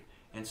vineyard.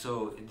 And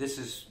so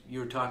you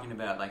were talking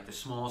about like the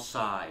small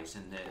size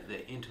and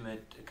the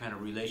intimate kind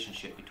of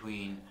relationship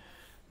between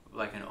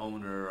like an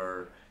owner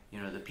or,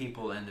 the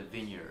people and the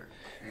vineyard.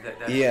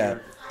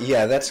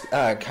 That's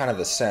kind of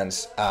the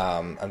sense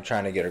I'm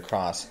trying to get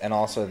across, and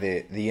also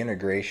the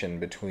integration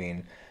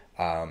between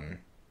kind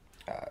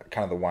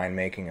of the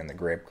winemaking and the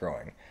grape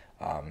growing.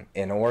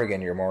 In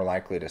Oregon, you're more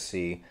likely to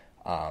see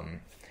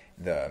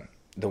the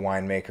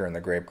winemaker and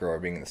the grape grower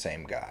being the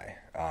same guy.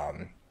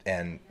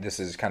 And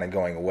this is kind of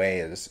going away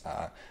as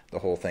the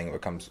whole thing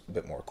becomes a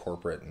bit more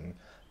corporate, and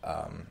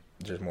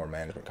there's more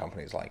management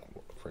companies, like,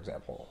 for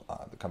example,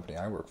 the company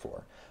I work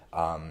for.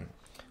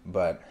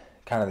 But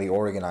kind of the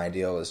Oregon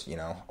ideal is,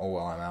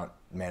 I'm out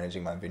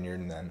managing my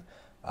vineyard, and then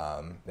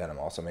I'm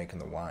also making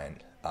the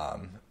wine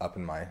up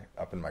in my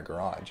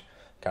garage,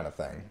 kind of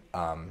thing.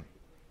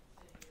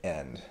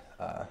 And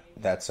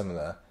that's some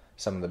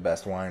of the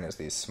best wine is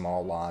these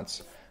small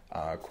lots,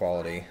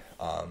 quality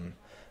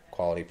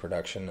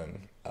production,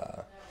 and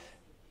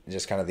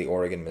just kind of the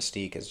Oregon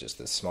mystique is just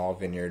this small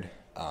vineyard,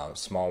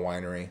 small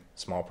winery,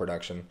 small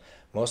production.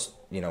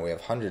 We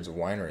have hundreds of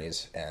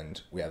wineries,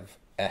 and we have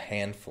a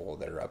handful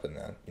that are up in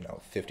the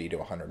 50 to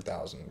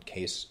 100,000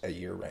 case a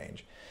year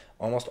range.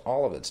 Almost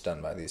all of it's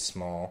done by these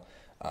small,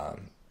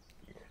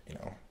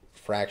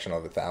 fraction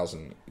of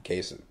 1,000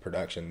 case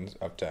productions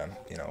up to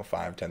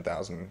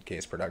 5,000-10,000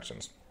 case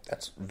productions.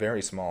 That's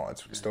very small.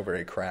 It's still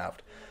very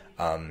craft.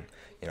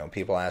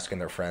 People asking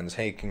their friends,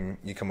 "Hey, can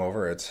you come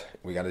over?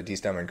 We got to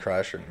destem and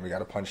crush, and we got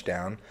to punch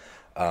down."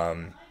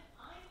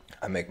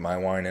 I make my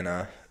wine in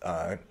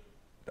my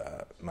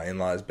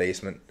in-laws'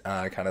 basement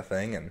kind of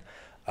thing, and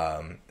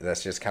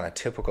that's just kind of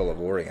typical of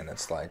Oregon.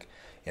 It's like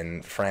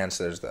in France,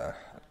 there's I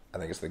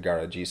think it's the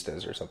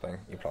Garagistas or something.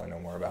 You probably know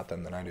more about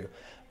them than I do,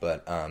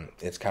 but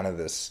it's kind of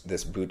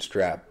this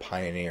bootstrap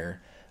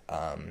pioneer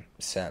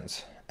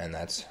sense, and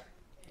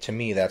to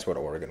me that's what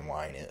Oregon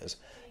wine is.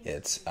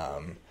 It's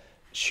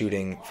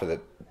shooting for the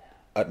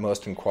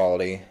utmost in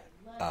quality,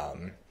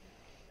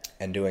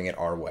 and doing it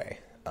our way,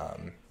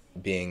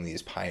 being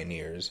these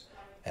pioneers,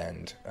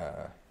 and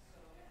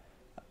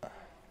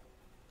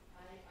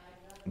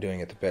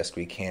doing it the best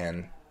we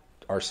can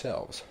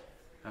ourselves.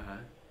 Uh-huh.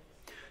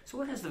 So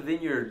what has the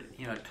vineyard,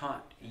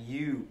 taught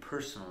you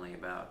personally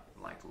about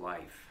like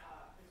life?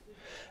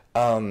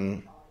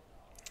 Kind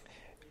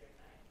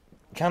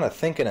of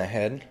thinking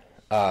ahead,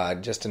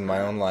 just in my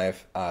own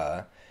life.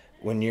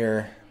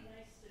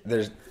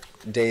 There's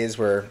days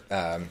where,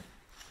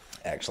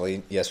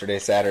 actually yesterday,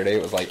 Saturday,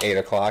 it was like 8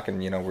 o'clock,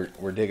 and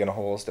we're digging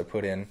holes to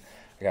put in.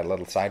 I got a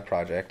little side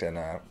project and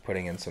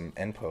putting in some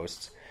end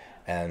posts,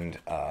 and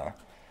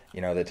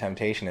the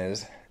temptation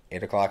is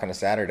 8 o'clock on a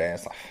Saturday.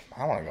 It's like,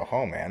 I want to go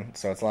home, man.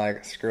 So it's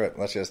like, screw it,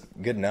 let's just,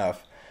 good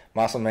enough,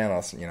 muscle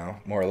mammoths,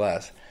 more or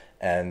less.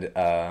 And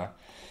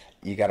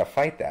you got to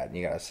fight that. And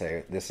you got to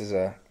say, this is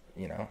a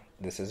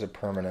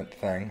permanent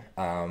thing.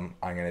 I'm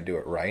going to do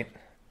it right,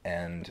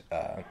 and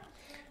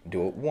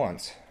do it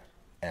once,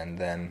 and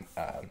then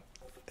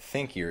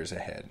think years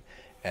ahead,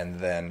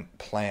 and then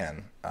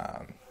plan.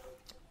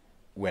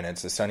 When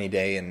it's a sunny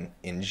day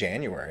in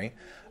January,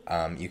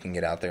 you can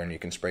get out there and you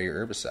can spray your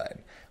herbicide.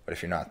 But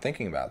if you're not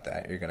thinking about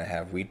that, you're going to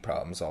have weed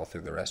problems all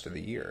through the rest of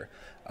the year.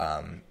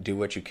 Do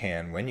what you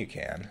can when you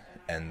can,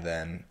 and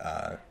then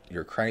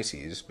your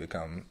crises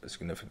become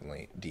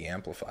significantly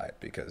de-amplified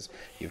because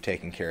you've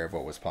taken care of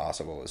what was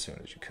possible as soon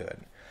as you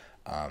could.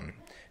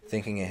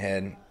 Thinking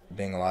ahead,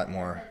 being a lot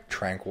more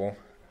tranquil.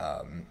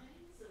 What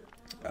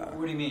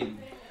do you mean?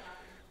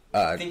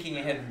 Thinking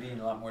ahead and being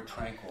a lot more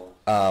tranquil.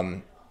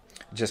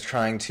 Just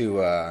trying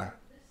to,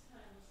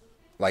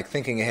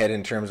 thinking ahead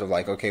in terms of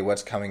okay,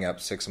 what's coming up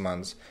 6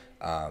 months,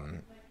 a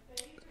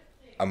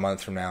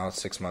month from now,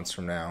 6 months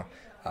from now,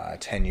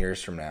 10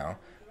 years from now,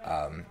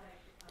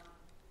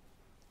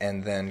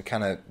 and then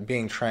kind of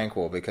being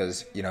tranquil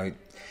because,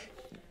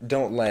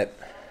 don't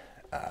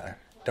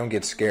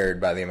get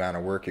scared by the amount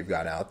of work you've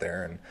got out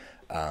there, and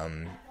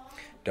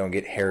don't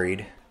get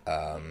harried,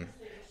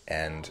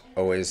 and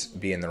always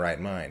be in the right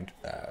mind.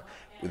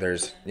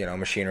 There's,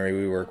 machinery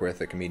we work with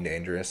that can be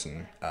dangerous,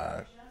 and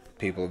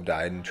people have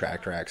died in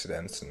tractor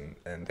accidents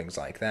and things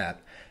like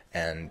that.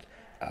 And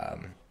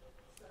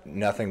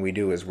nothing we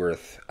do is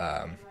worth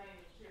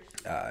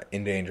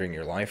endangering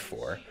your life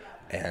for.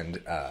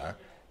 And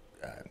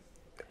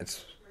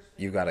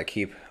you've got to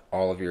keep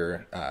all of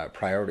your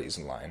priorities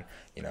in line.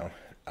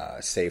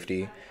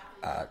 Safety,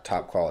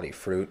 top quality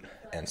fruit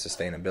and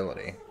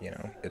sustainability.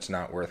 It's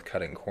not worth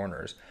cutting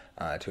corners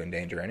to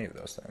endanger any of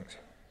those things.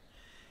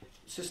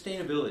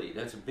 Sustainability,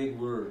 that's a big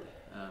word,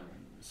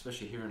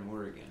 especially here in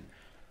Oregon.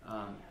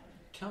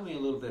 Tell me a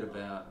little bit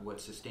about what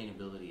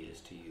sustainability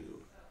is to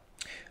you.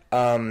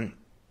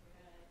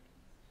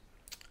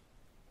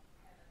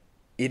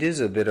 It is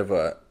a bit of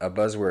a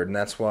buzzword, and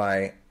that's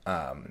why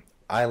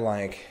I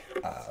like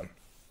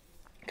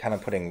kind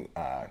of putting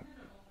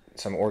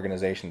some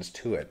organizations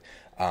to it.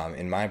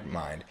 In my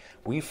mind,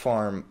 we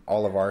farm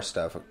all of our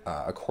stuff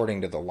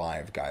according to the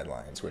LIVE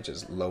guidelines, which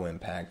is low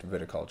impact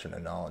viticulture and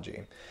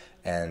enology.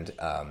 And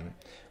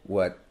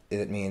what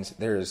it means,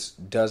 there's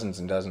dozens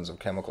and dozens of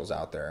chemicals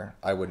out there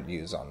I wouldn't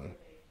use in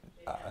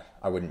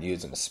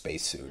a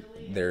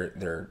spacesuit.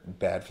 They're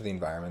bad for the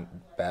environment,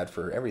 bad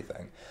for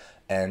everything,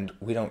 and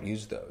we don't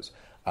use those.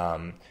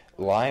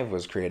 LIVE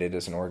was created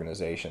as an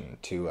organization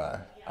to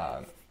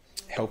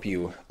help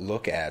you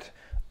look at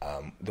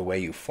the way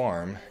you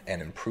farm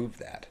and improve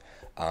that.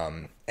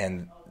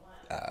 And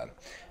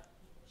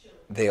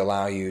they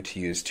allow you to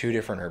use two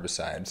different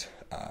herbicides,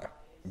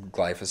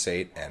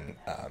 glyphosate and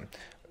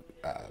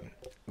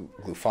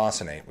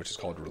glufosinate, which is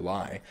called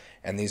Rely,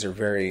 and these are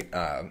very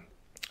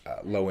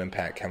low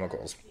impact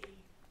chemicals.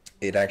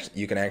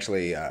 You can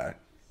actually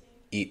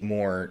eat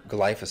more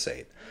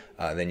glyphosate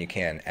than you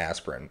can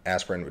aspirin.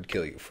 Aspirin would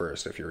kill you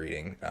first if you're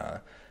eating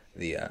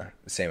the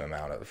same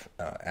amount of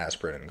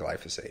aspirin and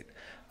glyphosate.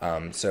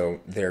 So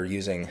they're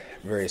using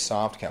very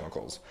soft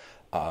chemicals.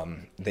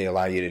 They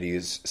allow you to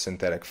use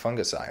synthetic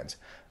fungicides.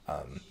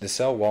 The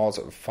cell walls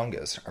of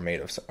fungus are made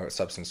of a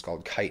substance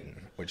called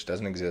chitin, which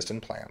doesn't exist in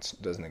plants,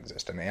 doesn't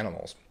exist in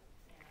animals.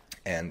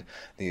 And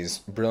these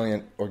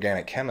brilliant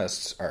organic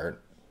chemists are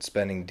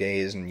spending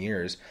days and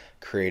years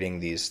creating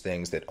these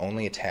things that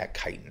only attack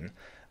chitin,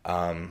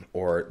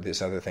 or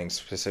this other thing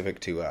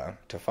specific to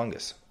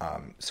fungus.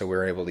 So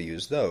we're able to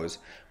use those.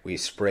 We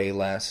spray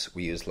less,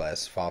 we use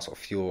less fossil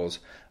fuels,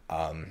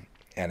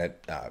 and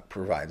it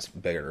provides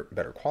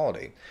better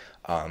quality.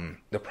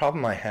 The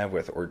problem I have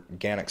with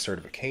organic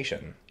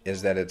certification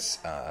is that it's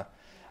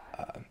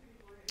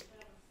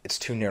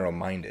too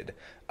narrow-minded.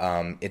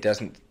 It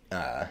doesn't.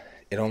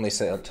 It only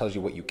tells you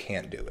what you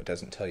can't do. It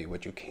doesn't tell you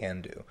what you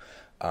can do.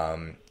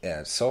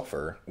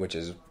 Sulfur, which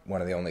is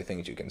one of the only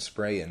things you can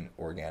spray in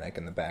organic,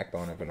 and the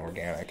backbone of an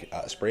organic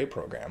spray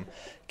program,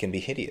 can be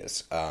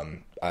hideous.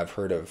 I've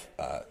heard of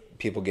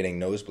people getting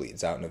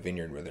nosebleeds out in a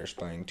vineyard where they're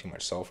spraying too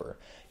much sulfur.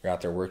 You're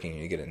out there working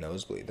and you get a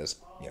nosebleed. That's,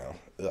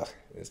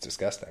 it's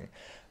disgusting.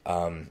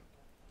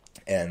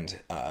 And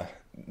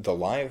the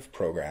LIVE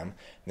program,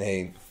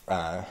 they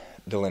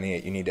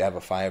delineate you need to have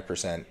a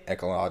 5%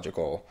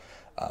 ecological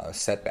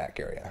setback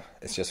area.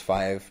 It's just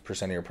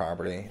 5% of your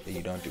property that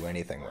you don't do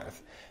anything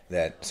with.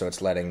 So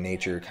it's letting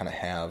nature kind of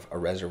have a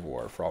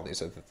reservoir for all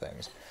these other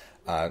things.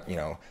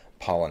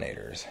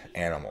 Pollinators,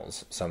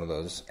 animals, some of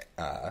those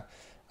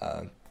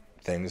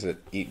things that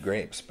eat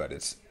grapes, but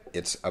it's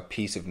a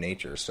piece of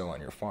nature still on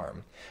your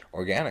farm.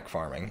 Organic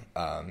farming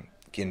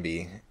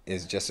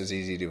is just as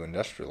easy to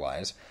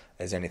industrialize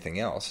as anything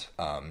else,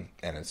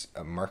 and it's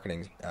a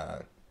marketing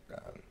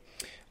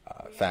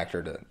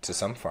factor to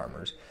some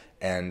farmers.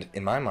 And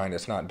in my mind,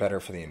 it's not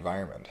better for the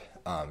environment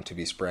to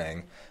be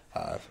spraying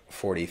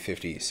 40,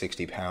 50,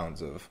 60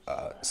 pounds of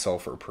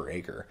sulfur per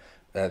acre.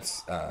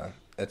 That's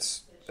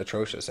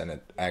atrocious, and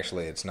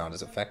it's not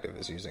as effective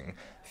as using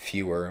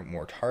fewer,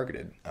 more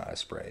targeted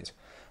sprays.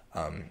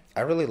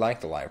 I really like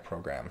the LIVE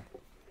program,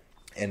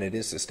 and it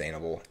is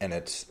sustainable, and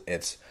it's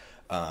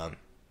a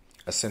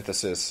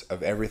synthesis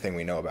of everything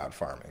we know about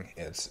farming.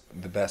 It's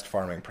the best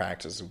farming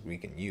practices we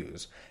can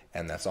use,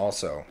 and that's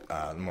also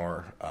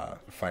more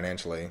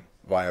financially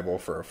viable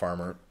for a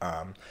farmer,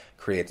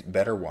 creates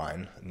better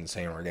wine than,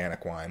 say, an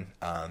organic wine,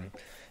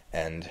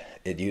 and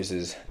it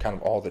uses kind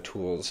of all the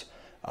tools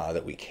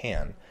that we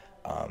can,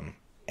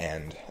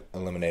 and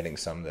eliminating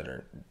some that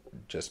are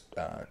just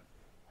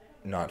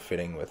not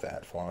fitting with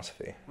that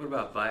philosophy. What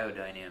about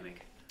biodynamic?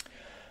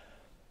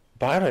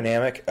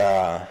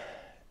 Biodynamic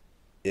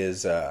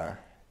is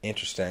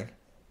interesting,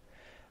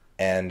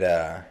 and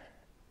I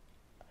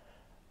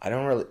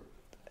don't really...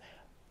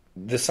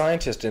 The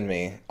scientist in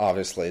me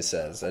obviously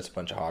says that's a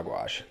bunch of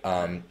hogwash,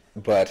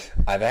 but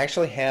I've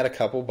actually had a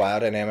couple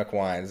biodynamic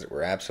wines that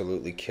were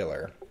absolutely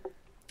killer,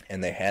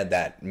 and they had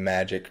that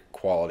magic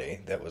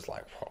quality that was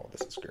like, whoa,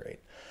 this is great.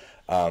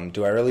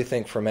 Do I really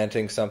think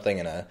fermenting something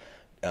in a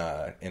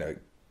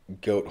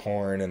goat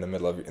horn in the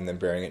middle of, and then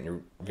burying it in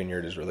your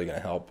vineyard is really going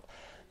to help?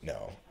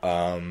 No.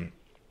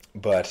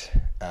 But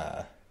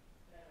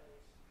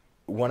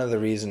one of the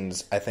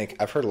reasons, I think,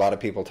 I've heard a lot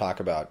of people talk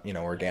about,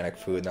 organic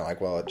food, and they're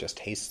like, well, it just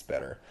tastes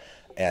better.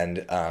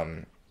 And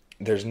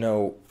there's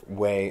no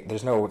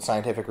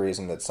scientific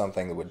reason that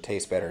something that would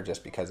taste better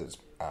just because it's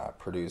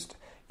produced,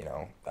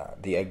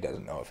 the egg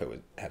doesn't know if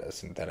it had a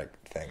synthetic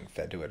thing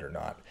fed to it or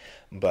not.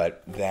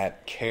 But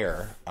that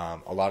care,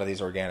 a lot of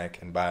these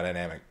organic and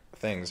biodynamic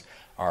things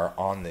are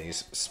on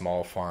these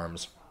small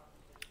farms,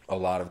 a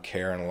lot of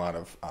care and a lot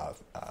of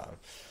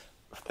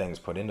things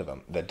put into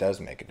them that does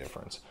make a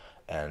difference,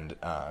 and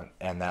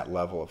that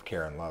level of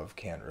care and love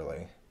can't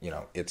really,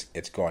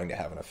 it's going to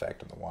have an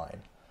effect on the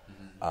wine.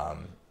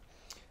 Mm-hmm.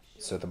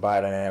 So the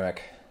biodynamic,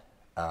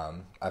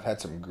 I've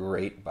had some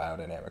great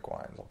biodynamic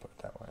wines. I'll put it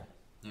that way.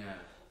 Yeah.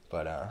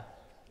 But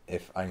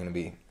if I'm not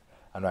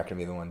gonna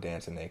be the one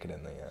dancing naked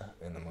in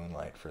the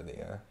moonlight for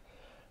the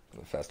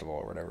festival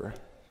or whatever.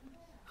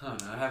 Huh,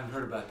 no, I haven't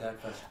heard about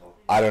that festival.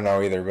 I don't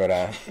know either, but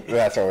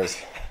that's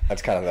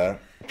kind of the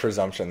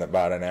presumption that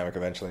biodynamic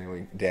eventually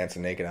we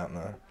dancing naked out in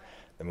the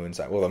moon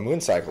cycle. Well, the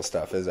moon cycle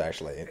stuff is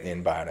actually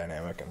in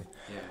biodynamic, and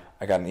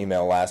I got an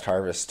email last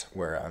harvest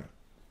where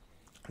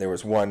there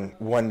was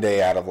one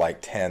day out of like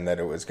 10 that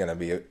it was going to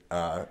be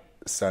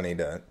sunny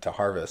to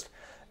harvest,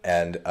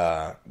 and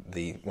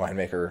the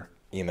winemaker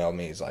emailed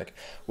me. He's like,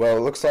 "Well,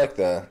 it looks like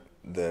the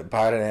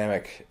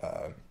biodynamic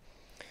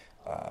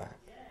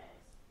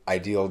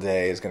ideal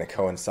day is going to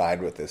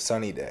coincide with the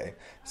sunny day,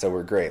 so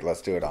we're great.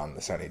 Let's do it on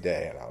the sunny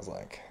day." And I was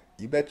like,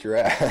 "You bet your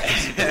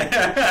ass,"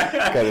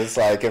 because it's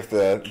like if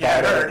the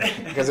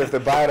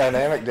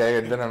biodynamic day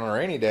had been on a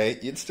rainy day,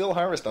 you'd still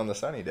harvest on the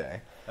sunny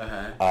day.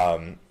 Uh-huh.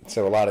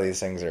 So a lot of these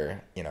things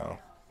are,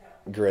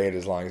 great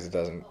as long as it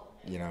doesn't,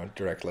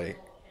 directly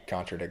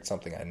contradict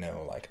something I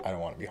know. Like, I don't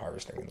want to be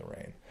harvesting in the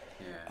rain,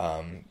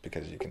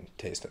 because you can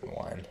taste it in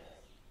wine.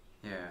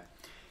 Yeah.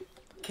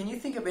 Can you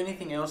think of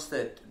anything else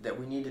that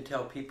we need to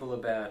tell people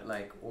about,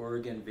 like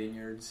Oregon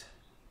vineyards?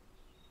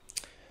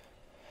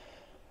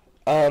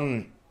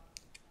 I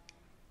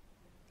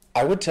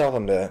would tell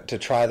them to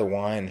try the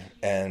wine,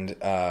 and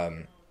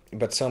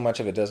but so much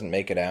of it doesn't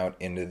make it out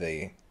into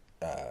the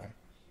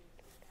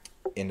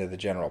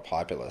general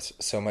populace.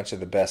 So much of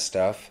the best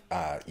stuff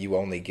you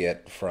only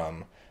get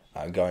from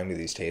going to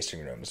these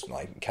tasting rooms,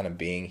 like kind of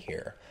being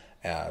here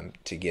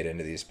to get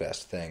into these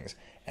best things,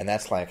 and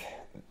that's like.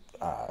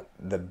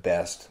 The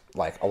best,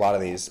 like a lot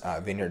of these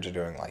vineyards are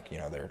doing, like,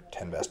 their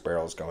 10 best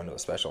barrels go into a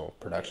special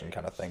production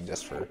kind of thing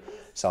just for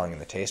selling in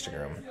the tasting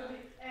room,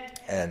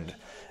 and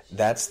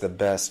that's the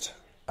best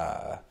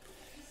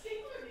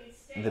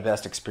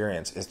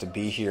experience is to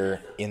be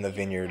here in the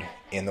vineyard,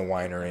 in the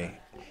winery,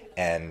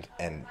 and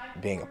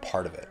being a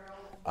part of it.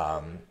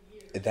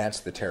 That's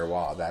the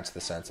terroir, that's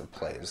the sense of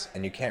place,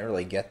 and you can't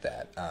really get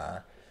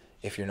that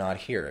if you're not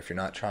here, if you're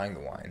not trying the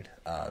wine.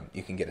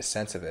 You can get a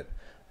sense of it.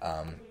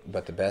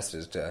 But the best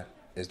is to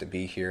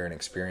be here and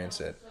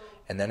experience it,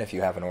 and then if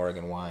you have an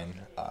Oregon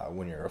wine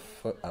when you're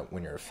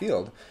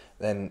afield,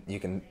 then you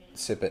can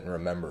sip it and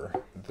remember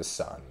the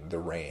sun, the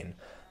rain,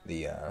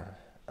 the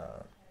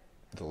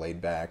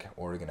laid back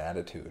Oregon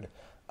attitude.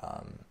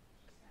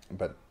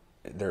 But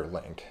they're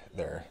linked.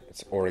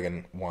 It's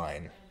Oregon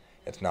wine.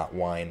 It's not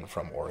wine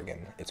from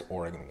Oregon. It's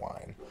Oregon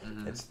wine.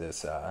 Mm-hmm. It's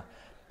this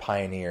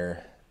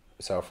pioneer,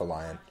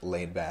 self-reliant,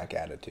 laid back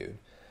attitude.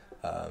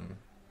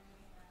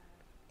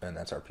 And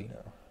that's our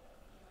Pinot.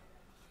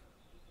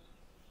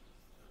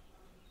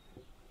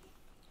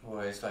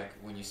 Well, it's like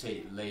when you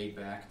say laid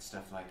back and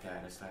stuff like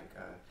that, it's like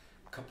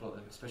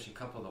especially a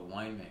couple of the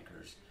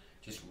winemakers,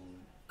 just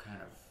kind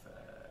of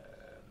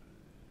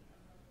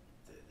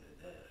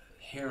the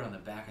hair on the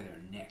back of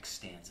their neck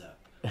stands up.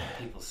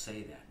 People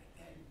say that,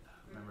 and I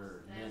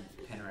remember Lynn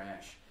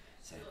Penrash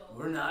said,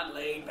 "We're not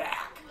laid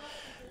back."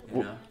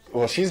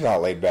 Well, she's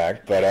not laid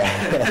back, but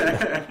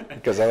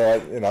because I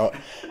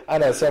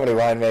know so many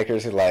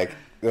winemakers who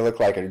they look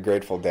like a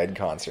Grateful Dead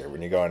concert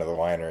when you go into the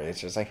winery.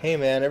 It's just like, hey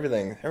man,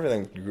 everything's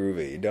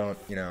groovy. Don't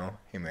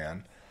hey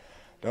man,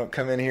 don't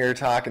come in here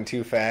talking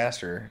too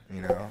fast or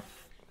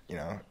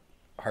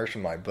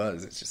harshing my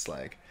buzz. It's just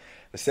like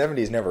the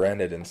 '70s never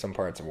ended in some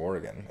parts of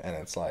Oregon, and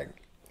it's like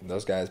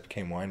those guys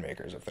became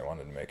winemakers if they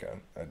wanted to make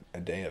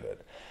a day of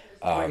it.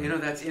 Well,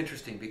 that's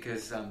interesting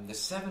because the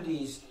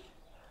 '70s.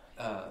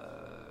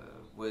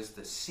 Was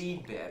the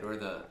seed bed or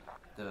the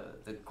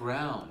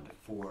ground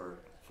for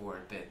it, but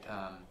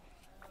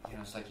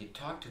it's like you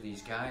talk to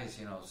these guys,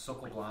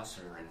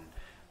 Sokolblosser and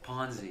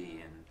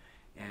Ponzi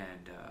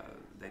and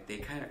they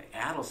kind of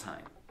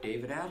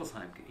David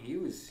Adelsheim, he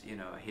was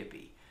a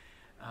hippie,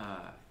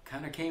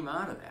 kind of came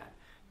out of that,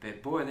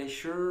 but boy, they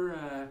sure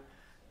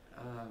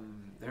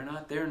they're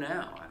not there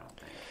now, I don't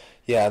think.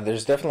 Yeah,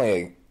 there's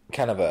definitely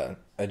kind of a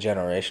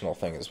generational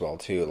thing as well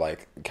too,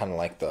 like kind of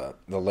like the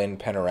Lynn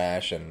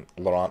Penrash and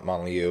Laurent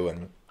Monlieu,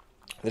 and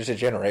there's a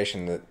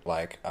generation that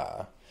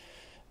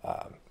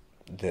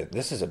that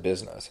this is a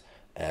business,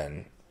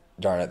 and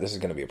darn it, this is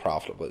going to be a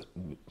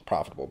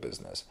profitable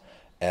business,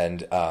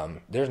 and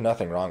there's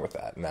nothing wrong with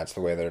that, and that's the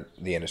way that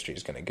the industry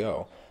is going to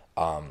go.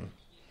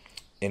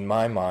 In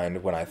my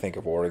mind, when I think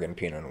of Oregon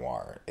Pinot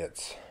Noir,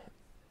 it's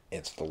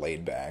the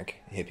laid back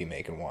hippie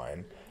making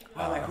wine.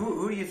 Well,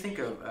 who do you think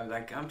of?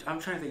 I'm trying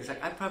to think. It's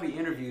like I probably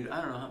interviewed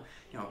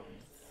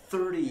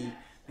 30,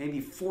 maybe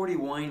 40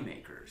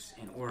 winemakers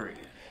in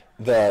Oregon.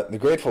 The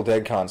Grateful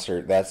Dead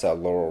concert, that's at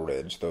Laurel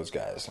Ridge. Those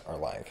guys are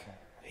like,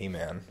 hey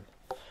man,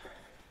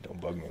 don't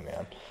bug me,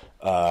 man.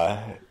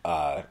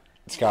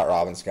 Scott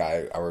Robbins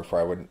guy I work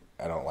for,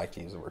 I don't like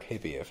to use the word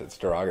hippie if it's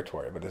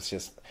derogatory, but it's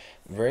just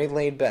very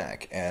laid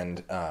back,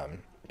 and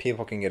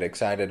people can get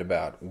excited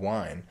about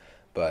wine,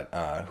 but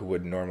who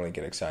would normally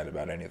get excited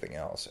about anything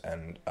else.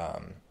 And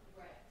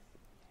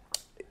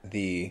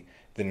the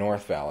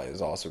North Valley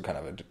is also kind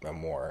of a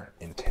more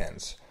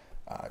intense.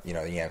 The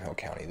Yamhill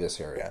County, this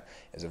area,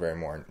 is a very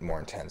more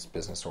intense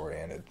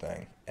business-oriented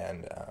thing.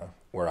 And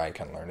where I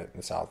kind of learned it in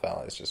the South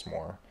Valley is just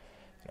more,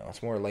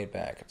 it's more laid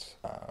back. It's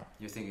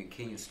You're thinking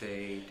King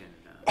Estate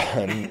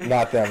and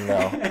not them,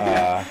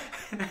 no.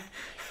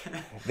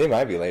 They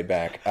might be laid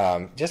back.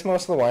 Just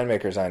most of the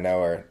winemakers I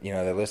know are,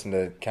 they listen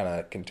to kind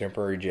of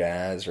contemporary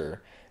jazz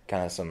or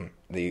kind of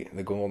the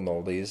golden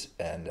oldies,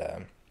 and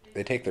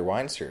they take their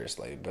wine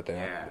seriously, but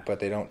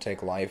they don't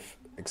take life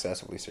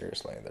excessively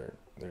seriously.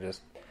 They're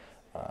just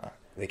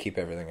they keep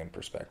everything in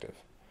perspective.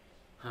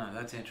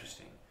 That's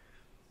interesting.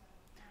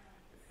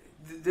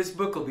 This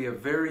book will be a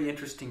very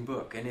interesting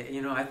book,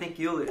 and I think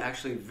you'll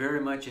actually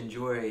very much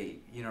enjoy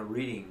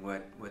reading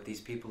what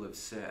these people have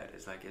said.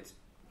 It's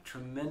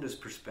tremendous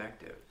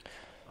perspective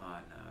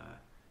on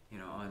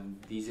on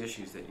these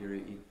issues that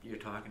you're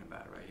talking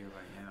about right here,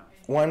 right now.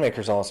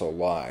 Winemakers also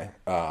lie,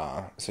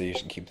 so you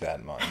should keep that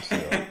in mind too.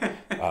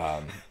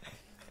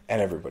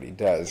 And everybody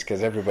does,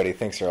 because everybody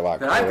thinks they're a lot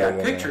cooler. I've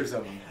got pictures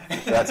of them.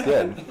 That's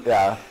good,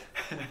 yeah.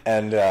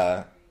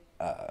 And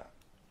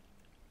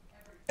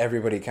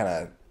everybody kind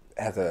of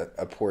has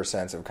a poor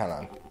sense of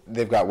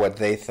they've got what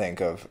they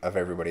think of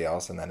everybody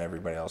else, and then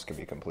everybody else can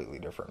be completely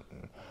different.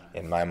 And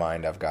in my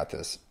mind, I've got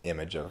this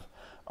image of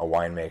a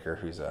winemaker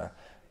who's a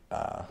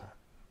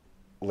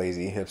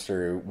lazy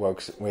hipster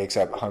who wakes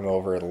up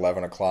hungover at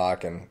 11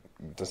 o'clock and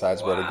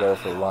decides where to go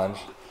for lunch.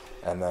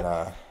 And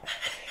then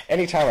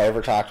anytime I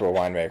ever talk to a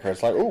winemaker,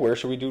 it's like, oh, where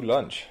should we do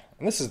lunch?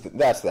 And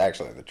that's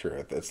actually the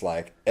truth. It's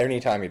like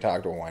anytime you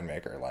talk to a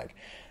winemaker,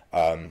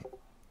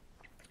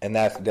 and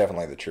that's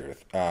definitely the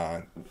truth.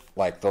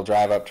 They'll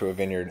drive up to a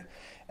vineyard,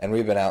 and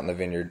we've been out in the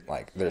vineyard.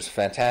 There's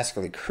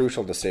fantastically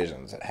crucial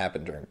decisions that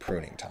happen during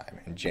pruning time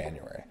in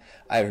January.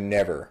 I've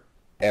never,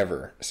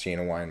 ever seen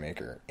a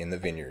winemaker in the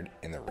vineyard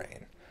in the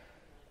rain.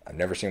 I've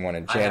never seen one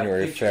in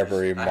January,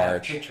 February,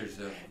 March.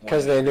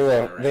 Because they knew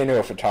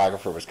a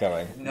photographer was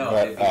coming. No,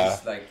 but,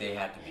 just they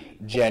had to be.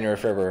 January,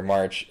 February,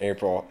 March,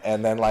 April,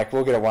 and then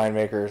we'll get a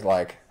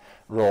winemaker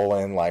roll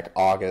in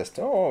August.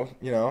 Oh,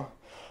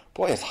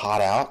 boy, it's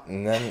hot out,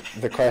 and then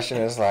the question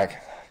is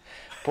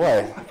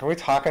boy, are we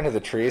talking to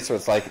the tree? So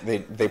it's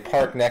they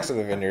park next to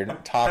the vineyard,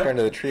 talking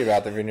to the tree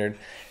about the vineyard,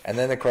 and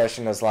then the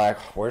question is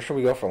where should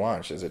we go for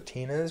lunch? Is it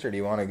Tina's, or do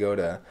you want to go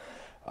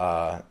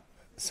to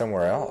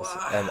somewhere else?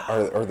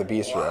 Wow. or the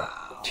bistro?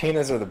 Wow.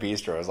 Tina's or the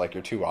bistro is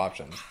your two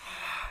options.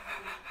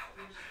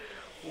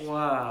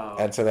 Wow.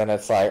 And so then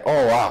it's oh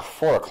wow,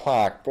 4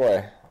 o'clock,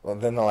 boy. Well,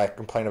 then they'll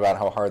complain about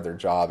how hard their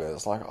job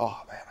is. Oh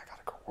man, I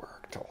gotta go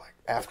work till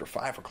after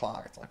 5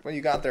 o'clock. It's well,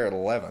 you got there at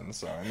 11,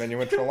 so, and then you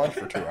went for lunch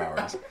for 2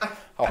 hours.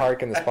 How hard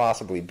can this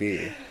possibly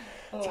be?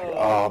 It's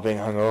being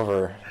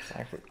hungover.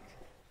 It's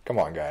come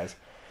on, guys.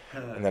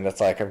 And then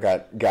it's I've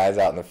got guys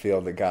out in the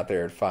field that got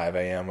there at 5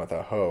 a.m. with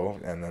a hoe,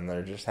 and then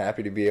they're just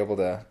happy to be able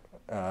to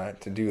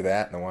do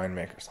that. And the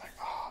winemaker's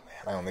oh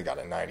man, I only got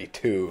a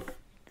 92.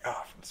 From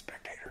the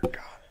Spectator. God,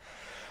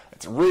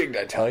 it's rigged.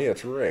 I tell you,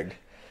 it's rigged.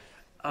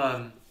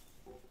 Tell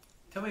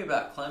me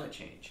about climate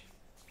change.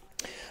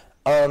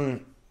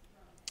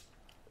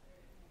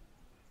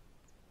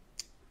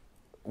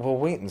 We'll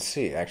wait and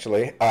see,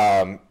 actually.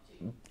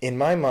 In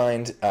my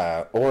mind,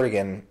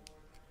 Oregon,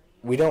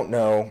 we don't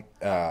know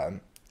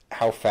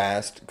how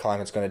fast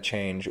climate's going to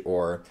change,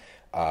 or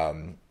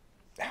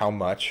how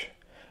much,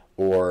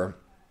 or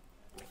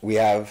we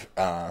have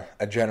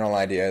a general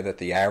idea that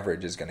the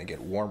average is going to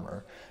get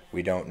warmer.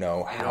 We don't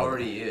know how. It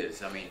already is.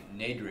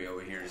 Nadri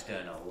over here has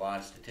done a lot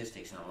of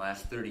statistics. In the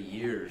last 30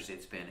 years,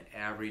 it's been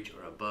average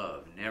or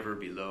above, never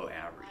below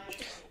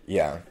average.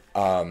 Yeah.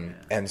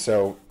 And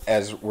so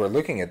as we're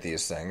looking at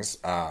these things,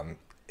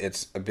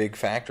 it's a big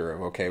factor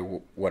of, okay,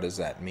 what does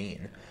that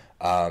mean?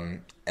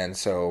 And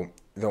so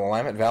the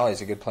Willamette Valley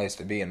is a good place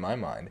to be in my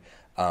mind.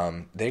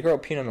 They grow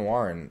Pinot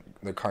Noir in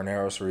the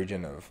Carneros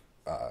region of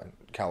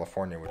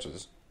California, which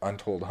is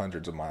untold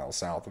hundreds of miles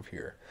south of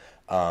here.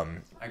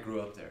 I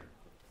grew up there.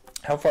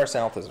 How far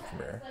south is it from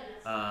here?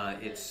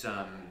 It's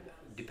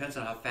depends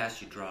on how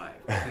fast you drive.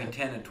 Between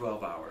 10 and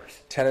 12 hours.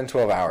 10 and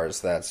 12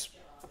 hours, that's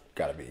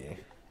got to be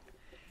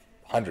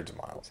hundreds of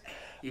miles.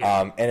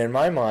 Yeah. And in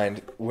my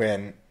mind,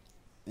 when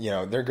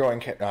they're growing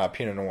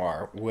Pinot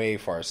Noir way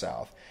far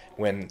south,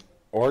 when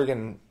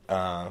Oregon,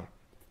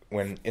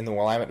 when in the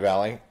Willamette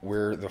Valley,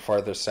 we're the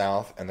farthest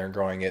south, and they're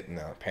growing it in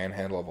the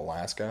Panhandle of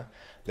Alaska,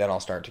 then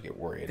I'll start to get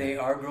worried. They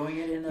are growing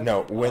it in?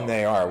 No, when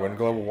they are. When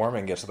global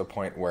warming gets to the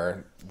point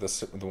where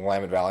the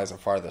Willamette Valley is the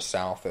farthest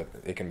south that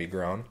it can be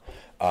grown,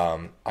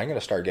 I'm going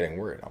to start getting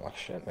worried. I'm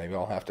shit, maybe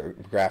I'll have to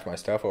graft my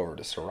stuff over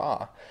to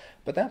Syrah.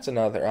 But that's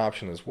another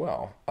option as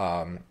well.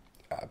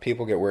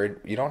 People get worried.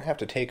 You don't have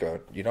to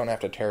tear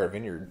a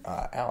vineyard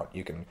out.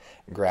 You can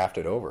graft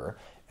it over,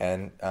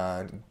 and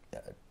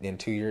in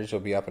 2 years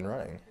you'll be up and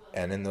running.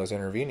 And in those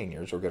intervening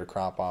years, we'll get a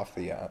crop off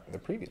the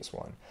previous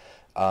one.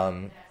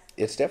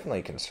 it's definitely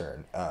a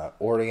concern.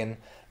 Oregon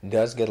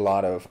does get a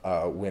lot of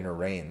winter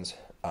rains.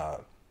 A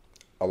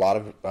lot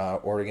of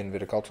Oregon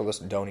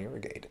viticulturalists don't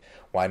irrigate.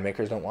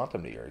 Winemakers don't want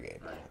them to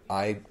irrigate.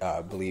 I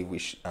believe we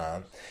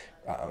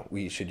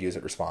should use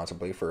it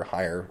responsibly for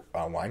higher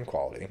wine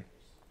quality.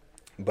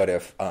 But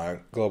if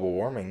global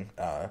warming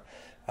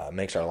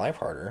makes our life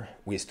harder,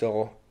 we're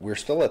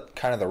still at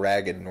kind of the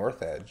ragged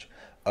north edge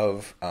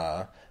of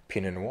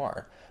Pinot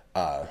Noir.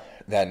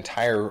 That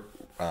entire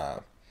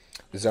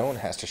zone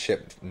has to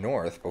ship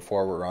north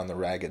before we're on the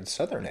ragged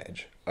southern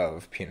edge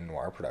of Pinot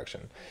Noir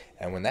production.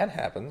 And when that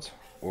happens,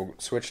 we'll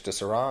switch to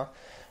Syrah,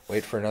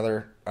 wait for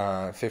another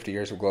 50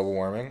 years of global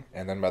warming,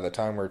 and then by the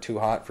time we're too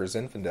hot for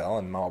Zinfandel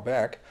and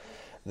Malbec,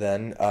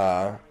 then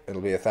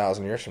it'll be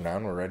 1,000 years from now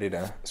and we're ready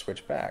to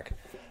switch back.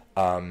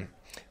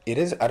 It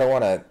is, I don't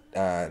want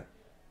to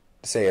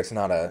say it's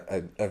not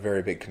a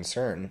very big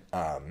concern,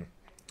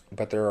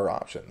 but there are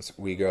options.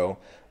 We go,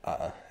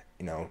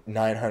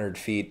 900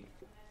 feet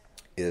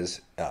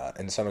is,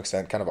 in some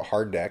extent, kind of a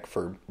hard deck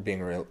for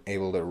being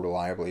able to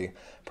reliably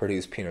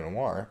produce Pinot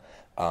Noir.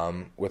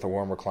 With a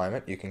warmer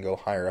climate, you can go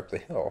higher up the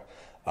hill.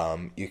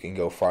 You can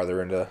go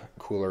farther into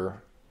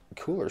cooler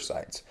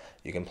sites.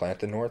 You can plant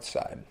the north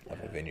side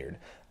of a vineyard.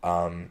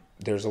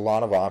 There's a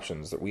lot of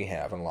options that we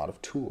have and a lot of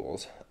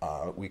tools.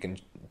 We can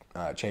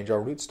change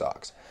our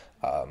rootstocks.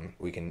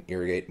 We can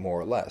irrigate more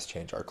or less,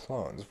 change our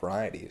clones,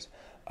 varieties.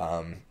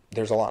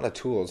 There's a lot of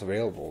tools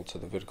available to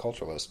the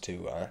viticulturalist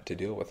to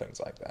deal with things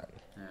like that.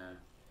 Yeah.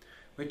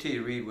 Wait till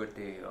you read what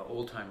the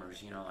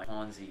old-timers, like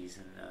Ponzi's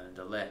and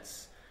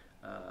Deletts,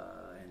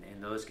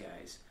 and those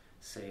guys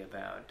say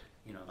about,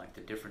 like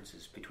the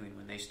differences between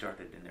when they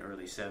started in the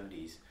early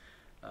 70s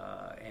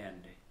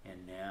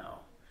and now.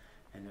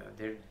 And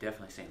they're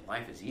definitely saying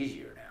life is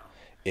easier now.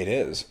 It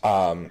is.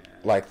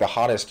 Like the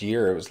hottest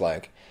year, it was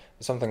like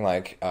something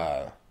like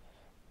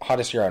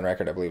hottest year on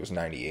record, I believe, was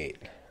 98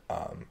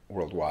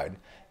 worldwide.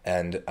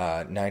 And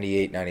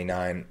 98,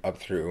 99 up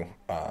through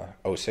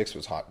 06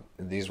 was hot.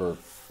 These were,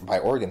 by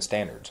Oregon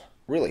standards,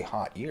 really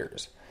hot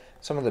years.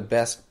 Some of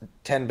the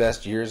 10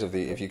 best years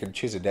if you could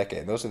choose a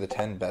decade, those are the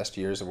 10 best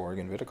years of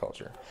Oregon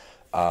viticulture.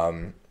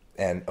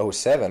 And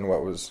 07,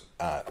 what was,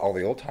 all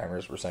the old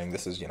timers were saying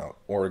this is,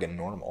 Oregon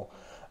normal.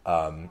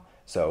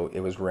 So it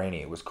was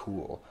rainy, it was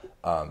cool.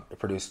 It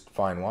produced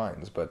fine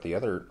wines, but the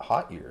other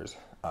hot years,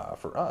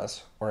 for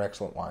us, were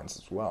excellent wines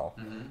as well.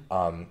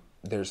 Mm-hmm.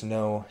 There's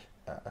no,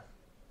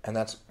 and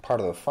that's part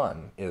of the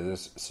fun,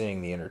 is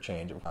seeing the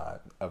interchange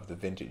of the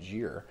vintage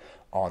year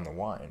on the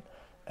wine.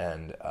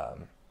 And,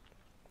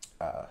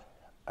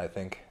 I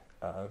think,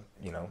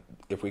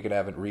 if we could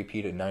have it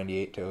repeated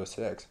 98 to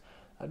 06,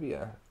 that'd be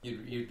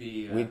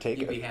we'd take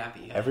it. You'd be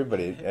happy. Yeah.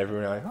 Everybody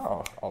like,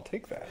 oh, I'll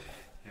take that.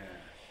 Yeah.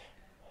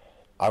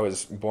 I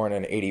was born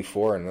in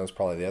 84, and that was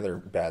probably the other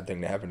bad thing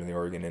to happen to the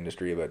Oregon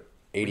industry, but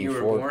 84.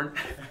 You were born?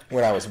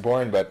 When I was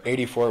born, but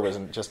 84 was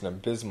just an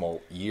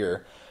abysmal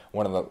year. It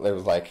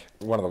was like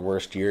one of the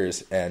worst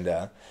years, and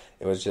it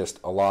was just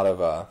a lot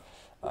of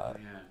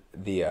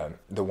the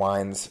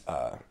wines,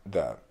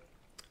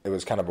 it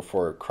was kind of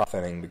before crop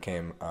thinning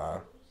became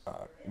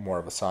more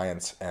of a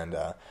science, and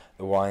the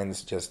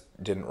wines just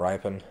didn't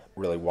ripen,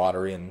 really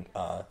watery, and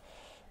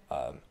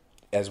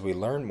as we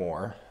learn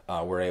more,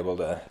 we're able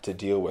to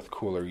deal with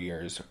cooler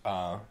years,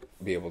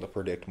 be able to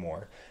predict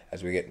more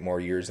as we get more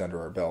years under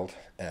our belt,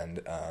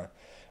 and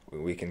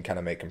we can kind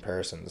of make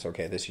comparisons.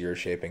 Okay, this year is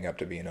shaping up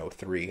to be an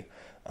 03,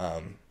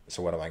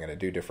 so what am I going to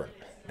do different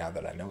now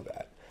that I know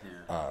that?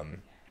 Yeah.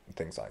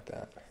 Things like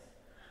that.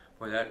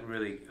 Well, that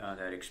really,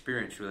 that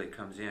experience really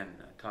comes in.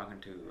 Talking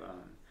to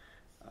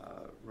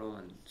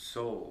Roland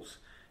Souls,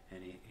 and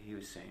he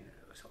was saying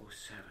it was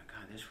 07.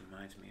 God, this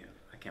reminds me of,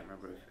 I can't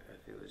remember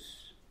if it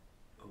was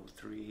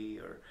 03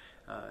 or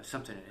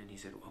something. And he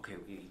said, okay,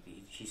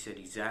 he said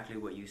exactly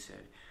what you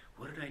said.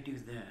 What did I do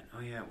then? Oh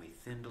yeah, we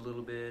thinned a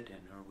little bit,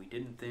 or we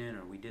didn't thin,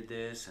 or we did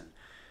this, and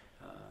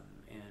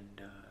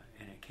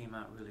it came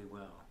out really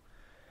well.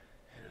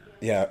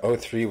 Yeah,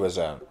 03 was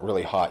a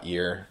really hot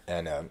year,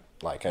 and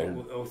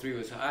 03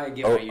 was hot. I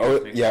get my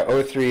years mixed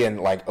up. 03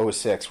 and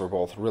 06 were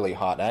both really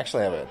hot.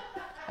 Actually,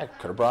 I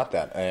could have brought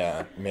that.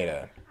 I made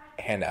a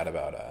handout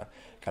about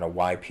kind of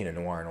why Pinot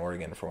Noir in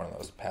Oregon for one of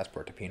those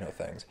Passport to Pinot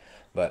things.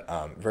 But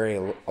a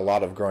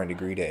lot of growing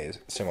degree days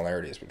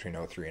similarities between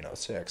 03 and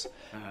 06.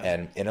 Uh-huh.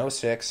 And in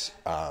 06,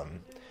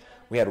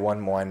 we had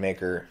one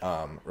winemaker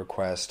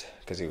request,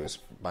 because he was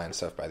buying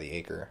stuff by the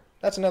acre.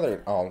 That's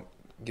another. I'll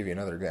give you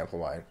another example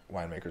why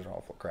winemakers are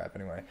all full of crap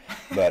anyway.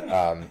 But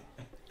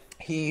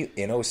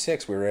in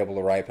 06 we were able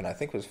to ripen, I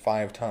think it was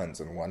 5 tons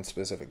in one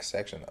specific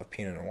section of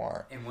Pinot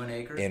Noir. In 1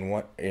 acre?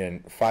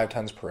 In 5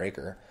 tons per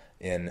acre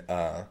in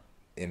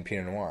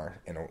Pinot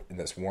Noir in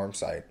this warm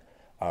site,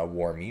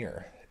 warm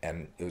year,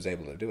 and it was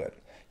able to do it.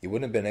 You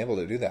wouldn't have been able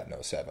to do that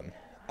in 07,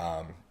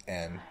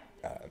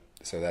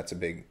 so that's a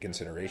big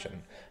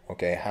consideration.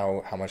 Okay,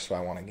 how much do I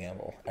want to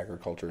gamble?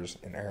 Agriculture is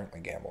inherently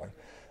gambling.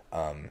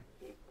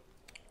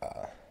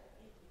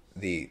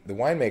 The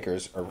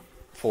winemakers are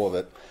full of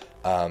it,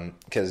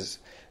 because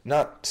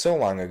not so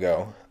long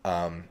ago,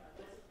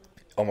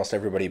 almost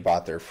everybody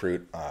bought their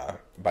fruit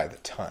by the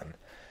ton.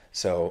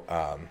 So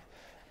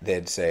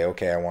they'd say,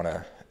 okay, I want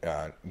to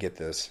get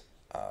this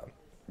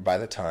by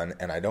the ton,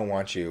 and I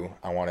want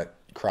it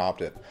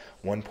cropped at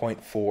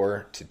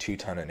 1.4 to 2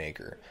 ton an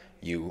acre.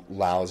 You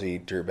lousy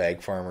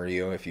dirtbag farmer,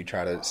 you, if you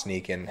try to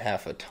sneak in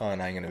half a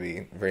ton, I'm going to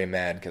be very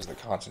mad because the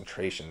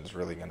concentration is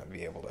really going to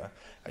be able to,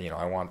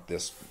 I want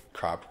this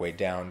cropped way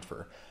down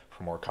for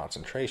more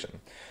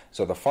concentration.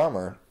 So the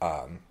farmer,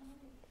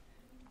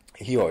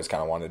 he always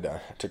kind of wanted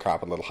to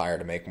crop a little higher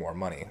to make more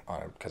money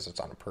on it because it's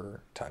on a per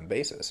ton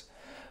basis.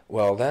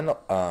 Well, then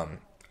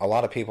a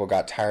lot of people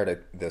got tired of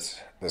this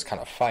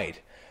kind of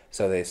fight,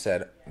 so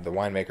the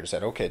winemaker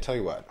said, okay, tell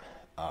you what,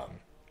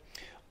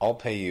 I'll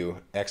pay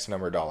you X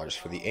number of dollars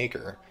for the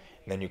acre,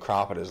 and then you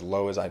crop it as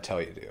low as I tell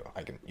you to.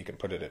 You can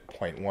put it at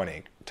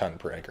 0.1 ton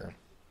per acre,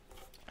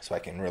 so I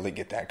can really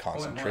get that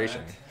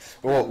concentration.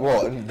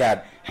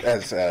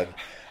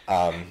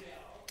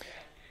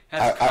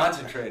 That's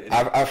concentrated.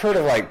 I've heard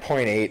of like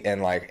 0.8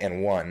 and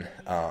 1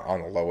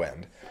 on the low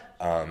end,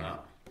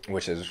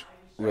 which is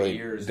really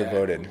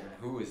devoted.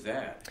 Who was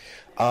that?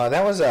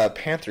 That was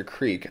Panther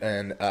Creek,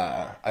 and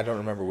I don't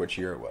remember which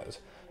year it was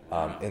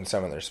in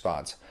some of their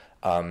spots.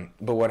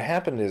 But what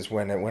happened is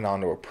when it went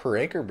on to a per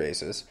acre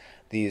basis,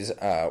 these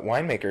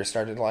winemakers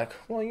started like,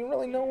 well, you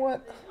really know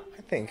what?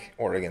 I think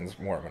Oregon's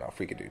warm enough.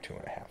 We could do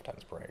 2.5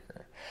 tons per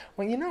acre.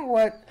 Well, you know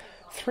what?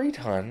 3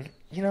 ton,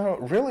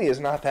 really is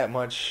not that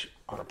much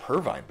on a per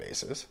vine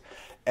basis.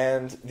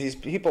 And these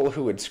people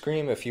who would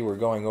scream if you were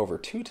going over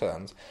 2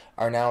 tons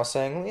are now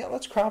saying, well, yeah,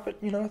 let's crop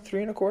it,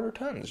 3.25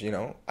 tons.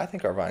 I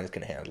think our vines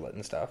can handle it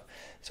and stuff.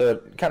 So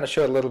it kind of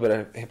showed a little bit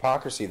of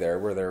hypocrisy there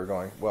where they were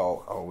going,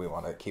 we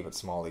want to keep it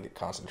small to get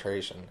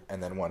concentration.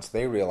 And then once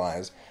they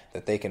realize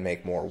that they can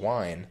make more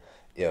wine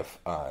if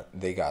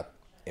they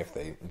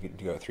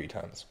go 3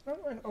 tons,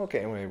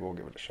 okay, maybe we'll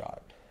give it a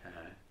shot.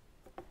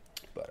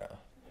 But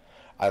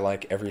I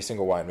like every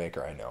single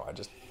winemaker I know.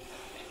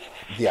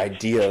 The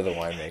idea of the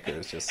winemaker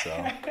is just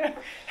so...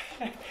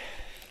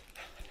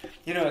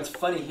 It's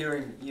funny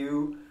hearing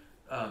you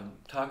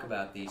talk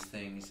about these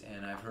things,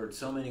 and I've heard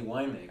so many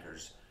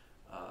winemakers,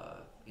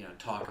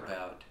 talk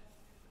about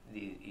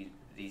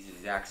these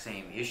exact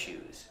same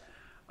issues,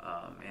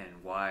 and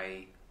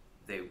why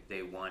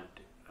they want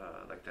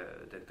like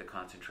the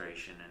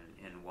concentration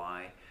and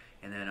why.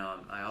 And then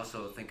I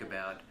also think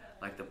about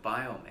like the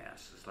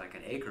biomass. It's like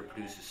an acre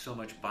produces so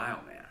much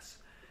biomass,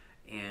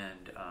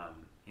 and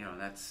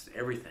that's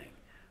everything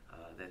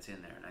that's in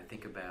there. And I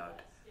think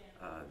about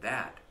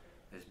that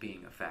as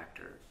being a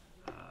factor,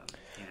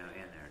 in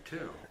there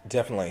too.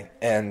 Definitely,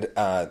 and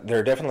there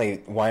are definitely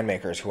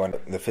winemakers who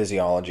want the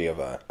physiology of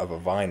a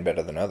vine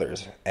better than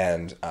others.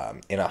 And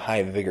in a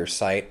high vigor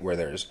site where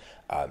there's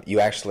you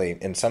actually,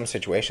 in some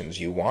situations,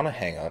 you want to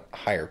hang a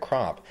higher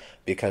crop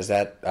because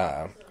that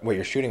what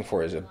you're shooting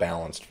for is a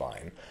balanced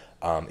vine.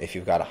 If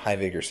you've got a high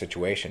vigor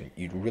situation,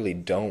 you really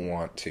don't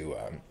want to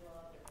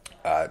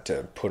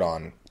put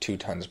on 2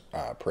 tons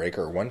per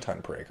acre or 1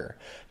 ton per acre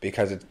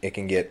because it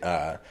can get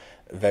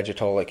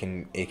vegetal. It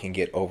can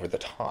get over the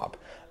top,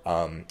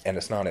 and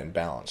it's not in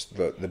balance.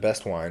 The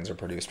best wines are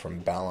produced from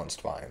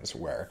balanced vines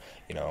where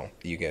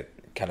you get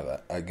kind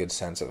of a good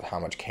sense of how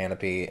much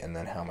canopy and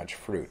then how much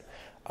fruit,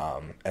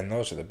 and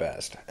those are the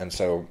best. And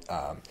so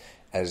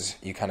as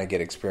you kind of get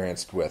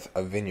experienced with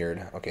a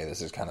vineyard, okay,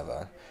 this is kind of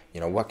a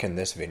what can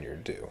this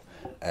vineyard do,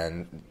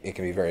 and it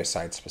can be very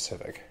site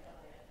specific.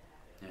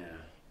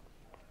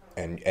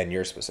 And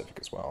you're specific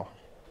as well.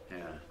 Yeah.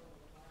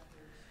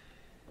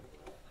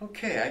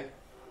 Okay,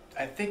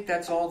 I think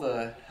that's all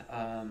the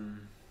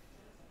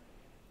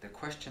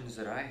questions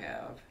that I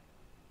have.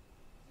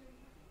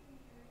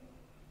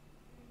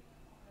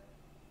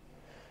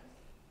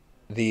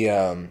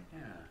 The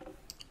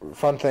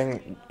fun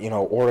thing,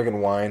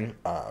 Oregon wine,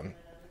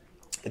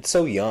 it's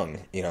so young,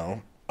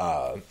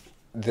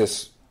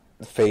 this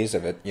phase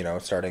of it,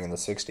 starting in the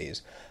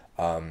 60s.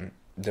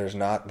 There's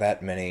not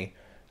that many.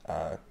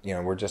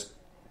 We're just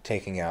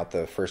taking out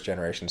the first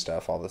generation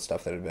stuff, all the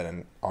stuff that had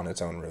been on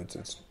its own roots.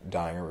 It's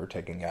dying, or we're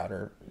taking out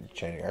or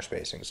changing our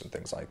spacings and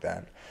things like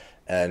that.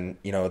 And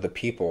the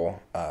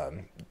people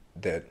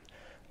that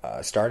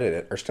started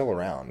it are still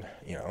around.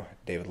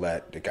 David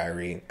Lett, Dick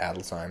Irie,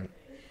 Adelsheim.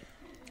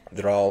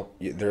 They're all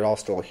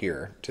still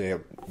here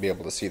to be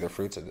able to see the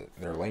fruits of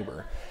their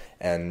labor.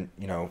 And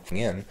you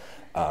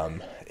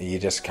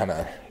just kind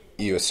of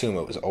assume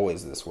it was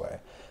always this way,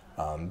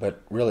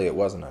 but really it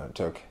wasn't. It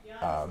took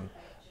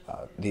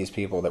these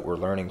people that we're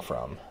learning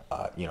from,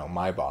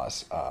 my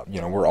boss,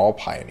 we're all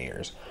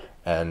pioneers,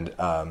 and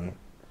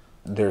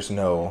there's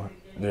no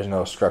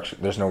structure,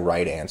 there's no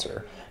right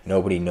answer.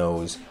 Nobody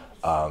knows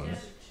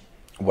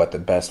what the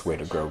best way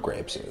to grow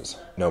grapes is.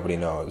 Nobody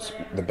knows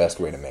the best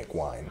way to make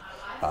wine.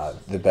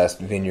 The best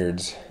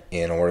vineyards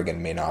in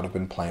Oregon may not have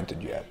been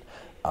planted yet.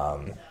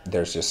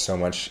 There's just so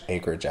much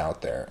acreage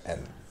out there,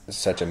 and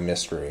such a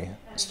mystery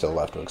still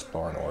left to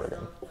explore in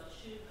Oregon.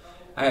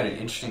 I had an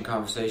interesting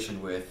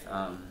conversation with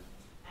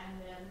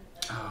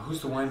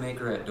who's the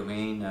winemaker at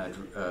Domaine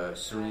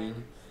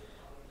Serene?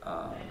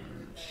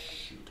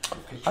 Shoot, I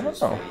can I picture don't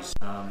his know. face.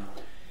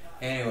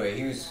 Anyway,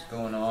 he was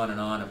going on and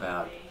on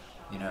about,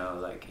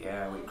 like,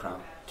 yeah, we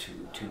crop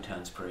two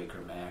tons per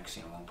acre max,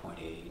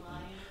 1.8,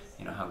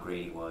 and, how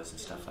great he was and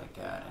stuff like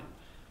that.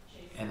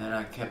 And then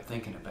I kept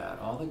thinking about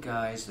all the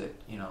guys that,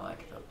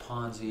 like the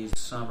Ponzis,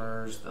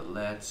 Summers, the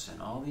Letts,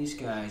 and all these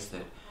guys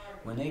that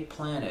when they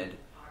planted,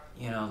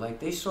 like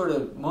they sort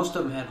of, most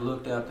of them had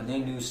looked up and they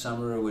knew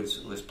Summer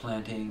was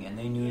planting, and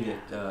they knew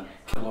that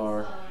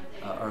Kevlar,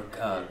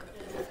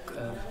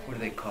 what do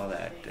they call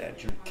that?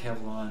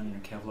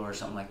 Kevlar or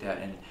something like that.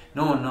 And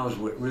no one knows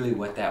really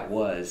what that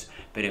was,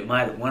 but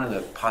one of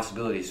the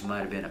possibilities might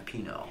have been a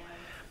Pinot.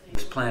 It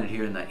was planted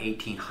here in the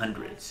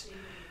 1800s.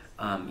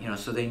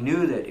 So they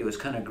knew that it was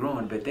kind of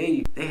growing, but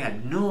they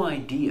had no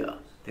idea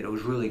that it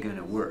was really going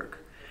to work.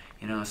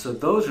 So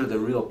those are the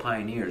real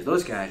pioneers.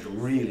 Those guys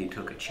really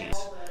took a chance.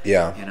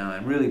 Yeah.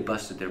 And really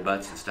busted their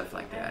butts and stuff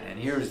like that. And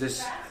here's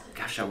this,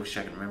 gosh, I wish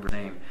I could remember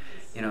his name.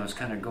 It's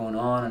kind of going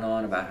on and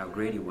on about how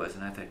great he was.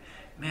 And I thought,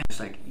 man, it's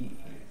like,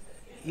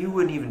 you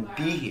wouldn't even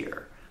be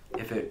here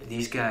if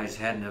these guys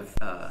hadn't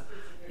have,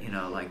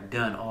 like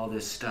done all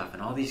this stuff.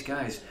 And all these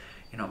guys,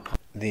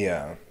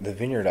 The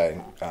vineyard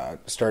I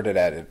started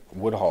at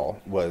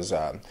Woodhall was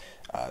the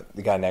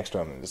guy next to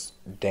him is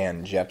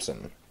Dan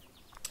Jepson.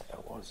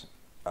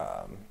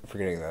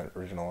 Forgetting the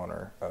original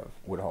owner of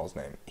Woodhall's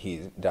name.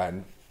 He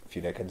died a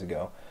few decades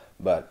ago,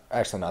 but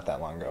actually not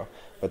that long ago.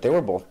 But they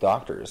were both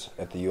doctors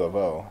at the U of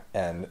O,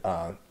 and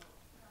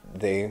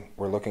they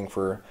were looking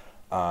for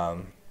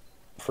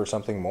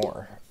something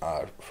more,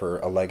 for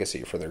a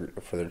legacy for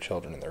their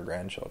children and their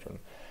grandchildren.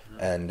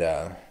 And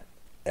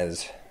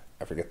as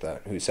I forget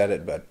who said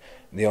it, but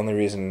the only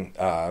reason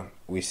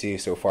we see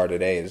so far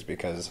today is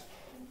because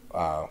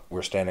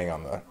we're standing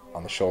on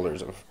the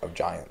shoulders of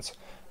giants.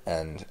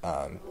 And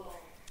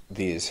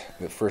the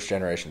first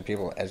generation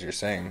people, as you're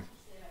saying,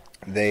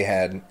 they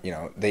had,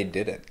 they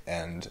did it,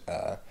 and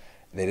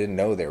they didn't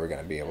know they were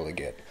going to be able to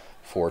get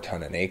 4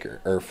 ton an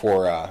acre, or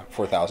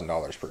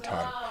 $4,000 per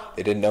ton.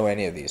 They didn't know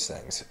any of these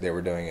things. They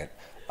were doing it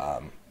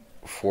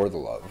for the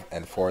love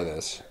and for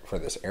this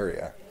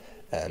area,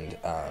 and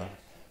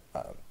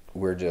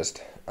we're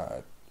just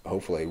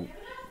hopefully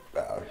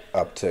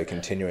up to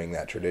continuing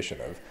that tradition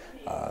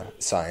of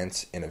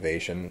science,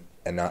 innovation,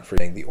 and not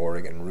forgetting the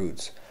Oregon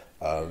roots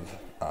of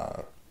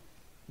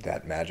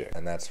that magic.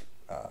 And that's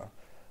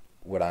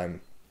what I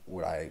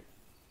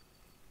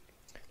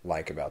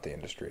like about the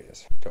industry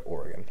is to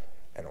Oregon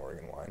and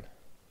Oregon wine.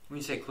 When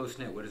you say close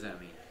knit, what does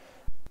that mean?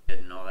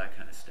 And all that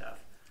kind of stuff.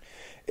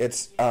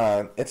 It's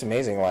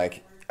amazing.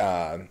 Like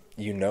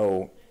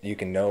you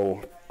can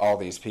know all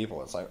these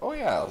people. It's like, oh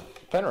yeah,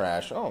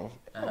 Penrash. Oh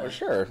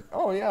sure.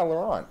 Oh yeah,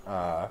 Laurent.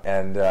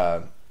 And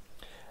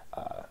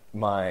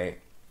my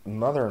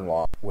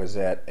mother-in-law was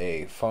at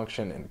a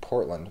function in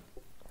Portland,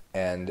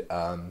 and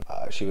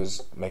she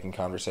was making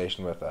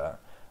conversation with a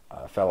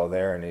fellow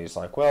there, and he's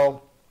like,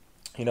 well,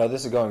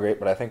 this is going great,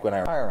 but I think when I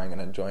retire, I'm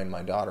going to join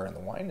my daughter in the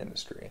wine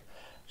industry.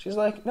 She's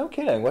like, no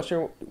kidding. What's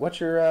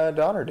your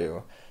daughter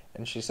do?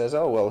 And she says,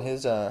 oh, well,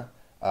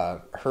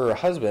 her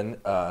husband,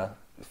 a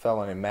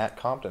fellow named Matt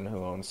Compton,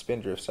 who owns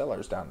Spindrift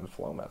Cellars down in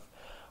Philomath.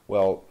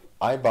 Well,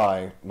 I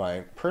buy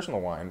my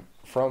personal wine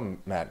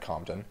from Matt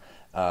Compton.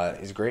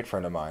 He's a great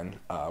friend of mine.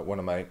 One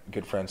of my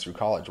good friends through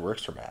college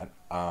works for Matt.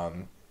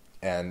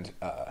 And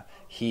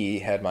he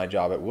had my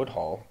job at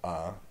Woodhall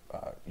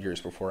years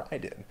before I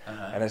did.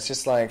 Uh-huh. And it's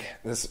just like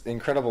this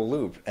incredible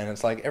loop. And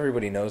it's like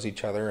everybody knows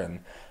each other. And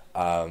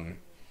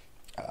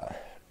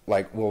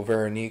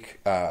Veronique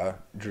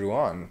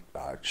Drouin,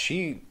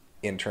 she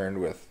interned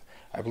with,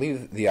 I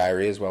believe, the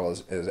IRE as well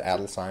as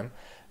Adelsheim.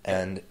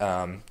 And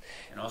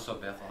also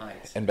Bethel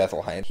Heights. And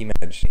Bethel Heights. He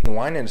managed in the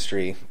wine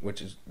industry,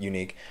 which is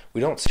unique.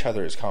 We don't see each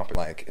other as competitors.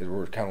 Like,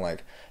 we're kind of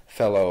like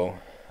fellow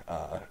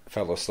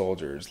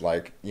soldiers,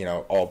 like,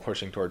 all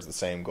pushing towards the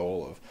same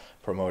goal of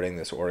promoting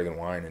this Oregon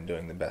wine and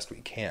doing the best we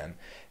can.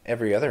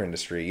 Every other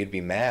industry, you'd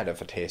be mad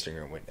if a tasting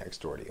room went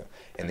next door to you.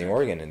 In the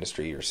Oregon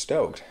industry, you're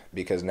stoked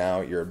because now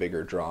you're a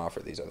bigger draw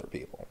for these other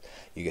people.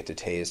 You get to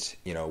taste,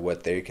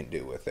 what they can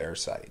do with their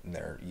site and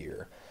their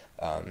year,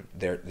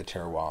 the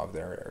terroir of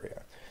their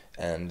area.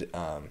 And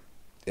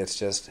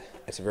it's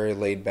very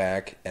laid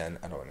back, and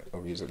I don't want to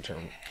overuse the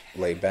term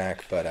laid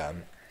back, but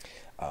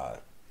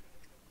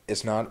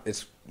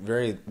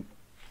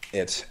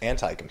it's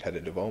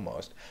anti-competitive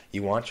almost.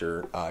 You want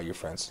your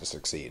friends to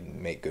succeed and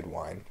make good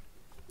wine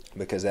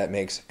because that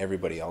makes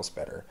everybody else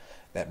better.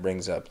 That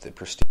brings up the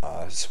prestige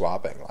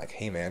swapping. Like,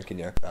 hey man, can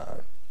you?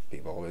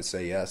 People always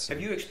say yes.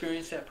 Have you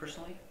experienced that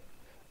personally?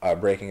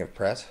 Breaking of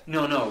press?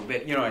 No,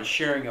 but and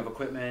sharing of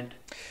equipment.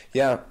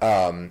 Yeah.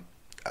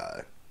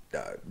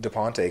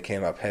 DePonte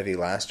came up heavy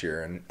last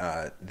year, and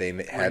they had.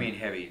 What do you mean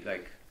heavy?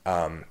 Like.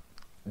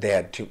 They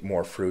had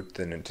more fruit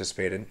than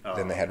anticipated,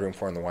 than they had room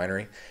for in the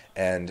winery.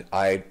 And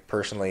I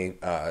personally,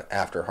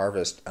 after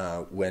harvest,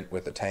 went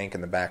with a tank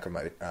in the back of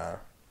my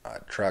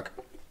truck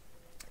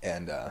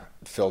and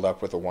filled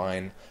up with the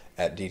wine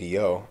at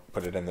DDO,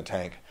 put it in the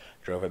tank,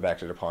 drove it back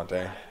to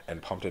DePonte,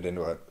 and pumped it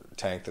into a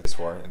tank that's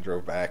for, and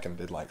drove back and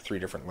did like 3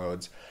 different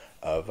loads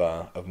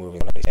of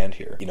moving sand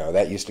here. You know,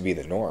 that used to be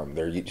the norm.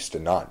 There used to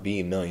not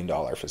be $1 million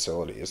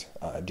facilities.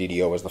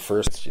 DDO was the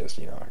first. It's just,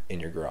 you know, in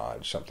your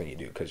garage, something you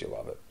do because you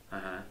love it.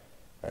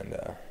 And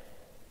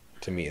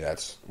to me,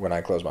 that's when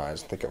I close my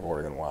eyes and think of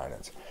Oregon wine.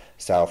 It's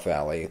South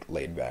Valley,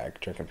 laid back,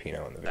 drinking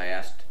Pinot in the. I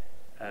asked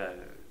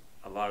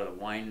a lot of the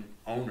wine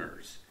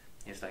owners,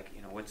 it's like,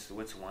 you know, what's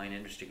the wine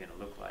industry going to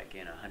look like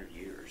in 100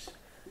 years?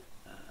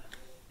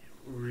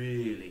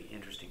 Really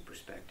interesting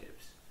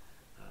perspectives,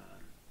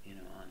 you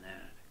know, on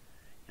that.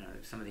 You know,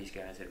 some of these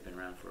guys that have been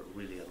around for a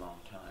really long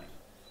time,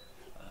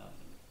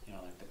 you know,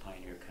 like the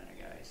pioneer kind of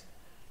guys,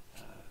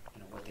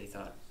 you know, what they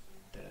thought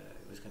it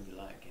was going to be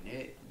like. And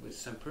it was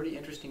some pretty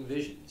interesting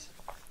visions.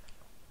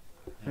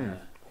 And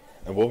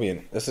we'll be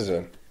in, this is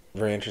a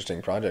very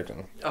interesting project.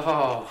 And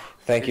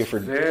thank you for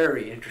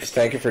very interesting.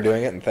 Thank you for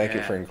doing it, and thank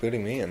you for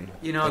including me. And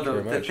you know,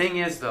 the thing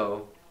is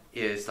though,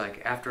 is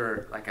like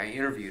after I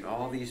interviewed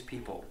all these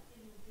people,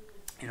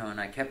 you know,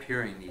 and I kept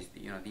hearing these,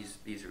 you know,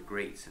 these are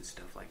greats and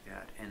stuff like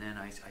that. And then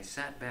I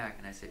sat back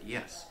and I said,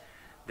 yes,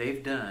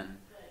 they've done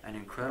an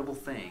incredible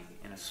thing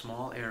in a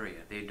small area.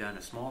 They've done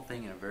a small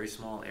thing in a very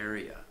small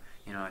area.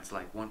 You know, it's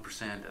like 1%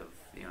 of,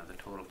 you know, the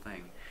total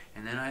thing.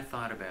 And then I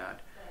thought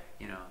about,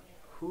 you know,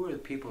 who are the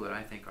people that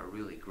I think are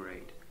really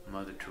great?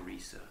 Mother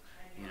Teresa,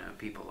 you know,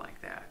 people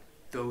like that.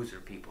 Those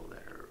are people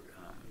that are,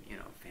 you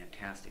know,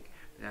 fantastic.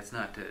 That's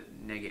not to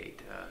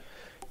negate,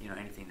 you know,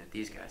 anything that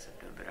these guys have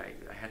done, but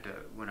I had to,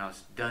 when I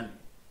was done,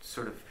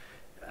 sort of,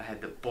 I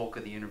had the bulk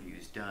of the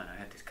interviews done, I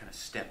had to kind of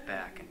step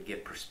back and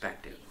get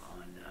perspective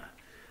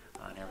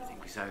on everything,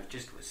 because I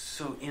just was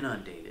so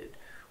inundated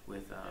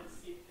with,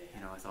 you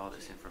know, with all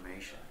this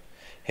information.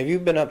 Have you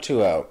been up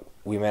to,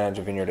 we manage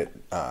a vineyard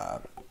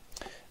at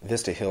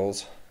Vista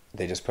Hills?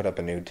 They just put up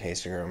a new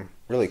tasting room.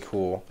 Really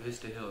cool.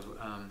 Vista Hills.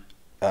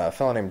 A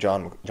fellow named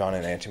John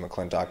and Auntie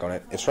McClintock on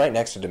it. It's right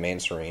next to Domaine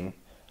Serene.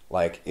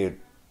 Like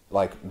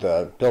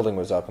the building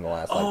was up in the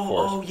last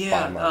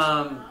 5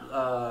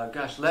 months.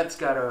 Gosh, Let's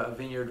got a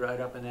vineyard right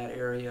up in that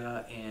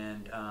area,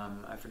 and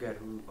I forget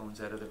who owns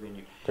that other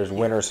vineyard. There's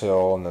Winters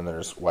Hill, and then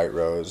there's White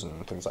Rose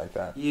and things like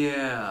that.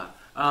 Yeah.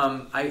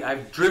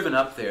 I've driven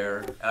up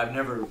there. I've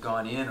never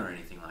gone in or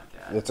anything like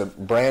that. It's a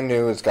brand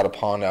new. It's got a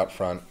pond out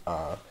front.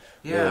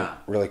 Yeah.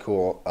 Really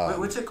cool.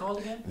 What's it called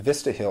again?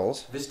 Vista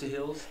Hills. Vista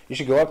Hills? You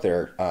should go up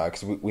there,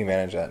 because we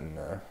manage that and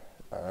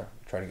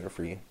try to get a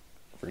free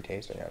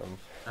tasting out of them.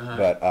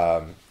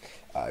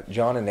 But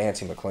John and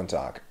Nancy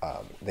McClintock,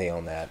 they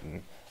own that,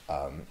 and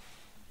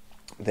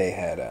they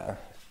had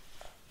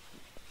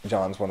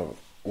John's one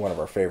of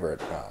our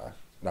favorite,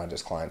 not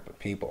just clients but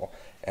people,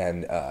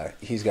 and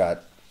he's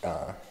got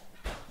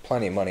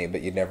plenty of money,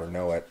 but you'd never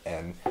know it.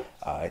 And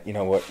you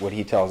know what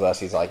he tells us,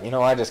 he's like, you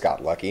know, I just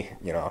got lucky.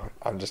 You know,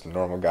 I'm just a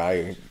normal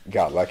guy who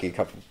got lucky a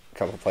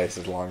couple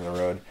places along the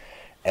road,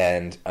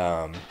 and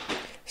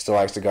still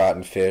likes to go out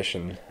and fish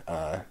and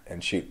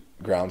shoot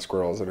ground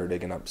squirrels that are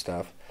digging up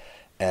stuff.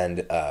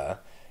 And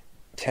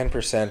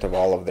 10% of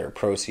all of their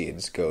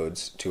proceeds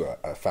goes to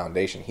a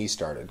foundation he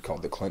started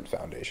called the Clint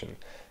Foundation,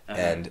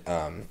 and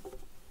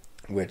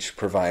which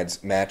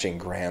provides matching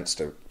grants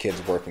to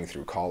kids working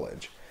through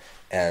college.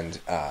 And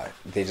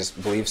they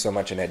just believe so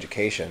much in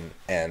education,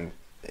 and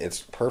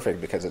it's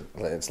perfect because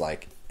it's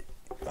like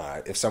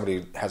if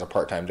somebody has a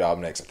part-time job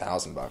and makes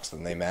 $1,000,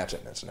 then they match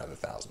it and it's another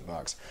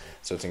 $1,000.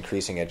 So it's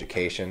increasing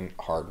education,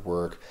 hard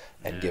work,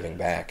 and giving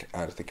back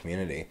to the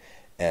community.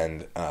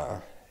 And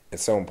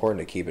it's so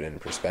important to keep it in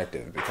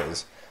perspective,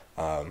 because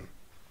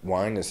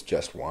wine is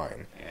just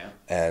wine. Yeah.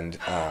 And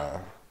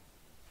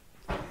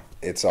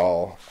it's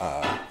all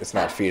it's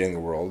not feeding the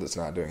world, it's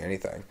not doing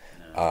anything.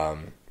 No.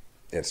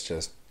 It's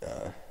just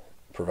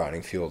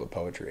providing fuel to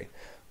poetry,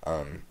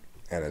 and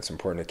it's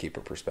important to keep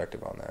a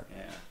perspective on that.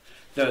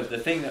 Yeah. The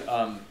thing that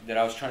that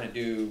I was trying to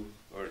do,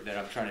 or that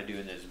I'm trying to do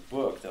in this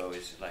book, though,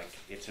 is like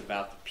it's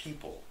about the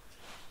people,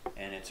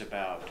 and it's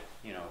about,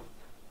 you know,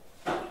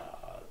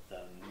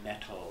 the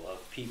metal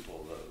of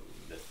people,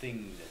 the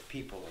thing that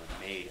people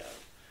are made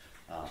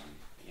of.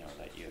 You know,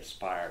 that you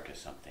aspire to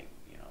something.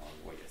 You know,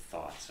 what your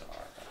thoughts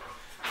are.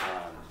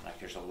 Like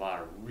there's a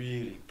lot of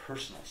really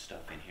personal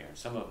stuff in here, and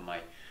some of them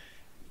I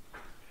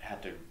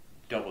had to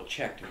double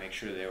check to make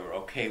sure they were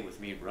okay with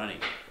me running.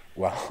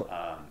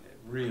 Wow.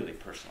 Really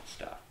personal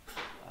stuff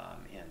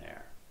in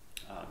there.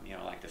 You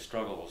know, like the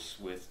struggles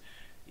with,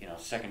 you know,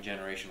 second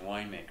generation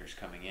winemakers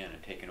coming in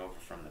and taking over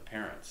from the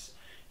parents.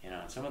 You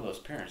know, and some of those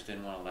parents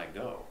didn't want to let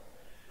go.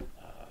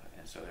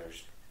 And so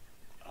there's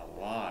a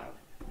lot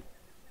of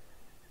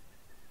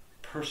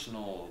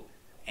personal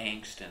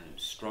angst and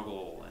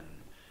struggle and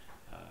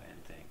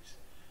things.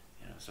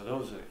 You know,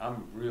 so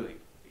I'm really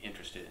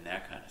interested in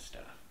that kind of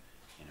stuff.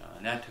 You know,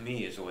 and that to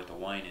me is what the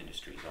wine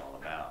industry is all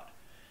about.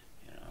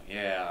 You know,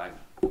 yeah,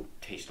 I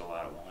taste a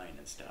lot of wine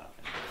and stuff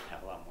and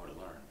have a lot more to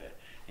learn, but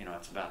you know,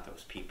 it's about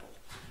those people,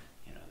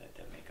 you know,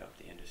 that make up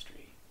the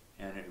industry.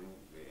 And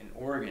in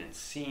Oregon, it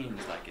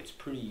seems like it's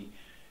pretty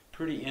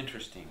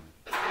interesting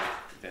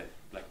that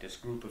like this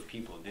group of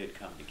people did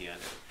come together.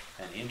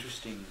 An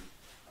interesting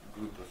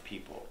group of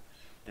people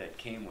that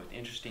came with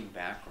interesting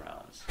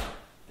backgrounds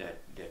that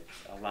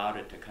allowed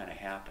it to kind of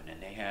happen.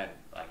 And they had,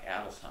 like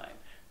Adelsheim,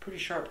 pretty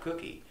sharp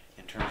cookie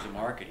in terms of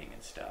marketing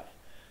and stuff.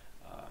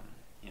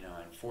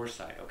 And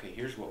foresight. Okay,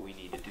 here's what we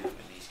need to do. And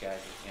these guys,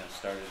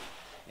 started,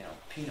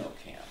 Pinot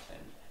Camp,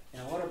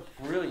 and what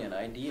a brilliant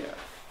idea.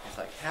 It's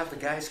like, have the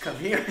guys come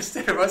here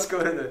instead of us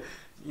go to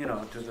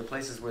the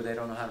places where they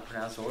don't know how to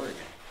pronounce Oregon.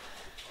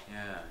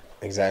 Yeah.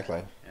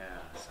 Exactly.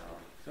 Yeah.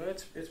 So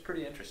it's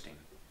pretty interesting.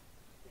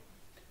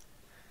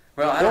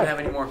 Well, I don't have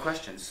any more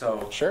questions.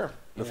 So sure.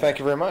 Well, thank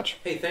you very much.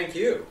 Hey, thank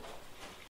you.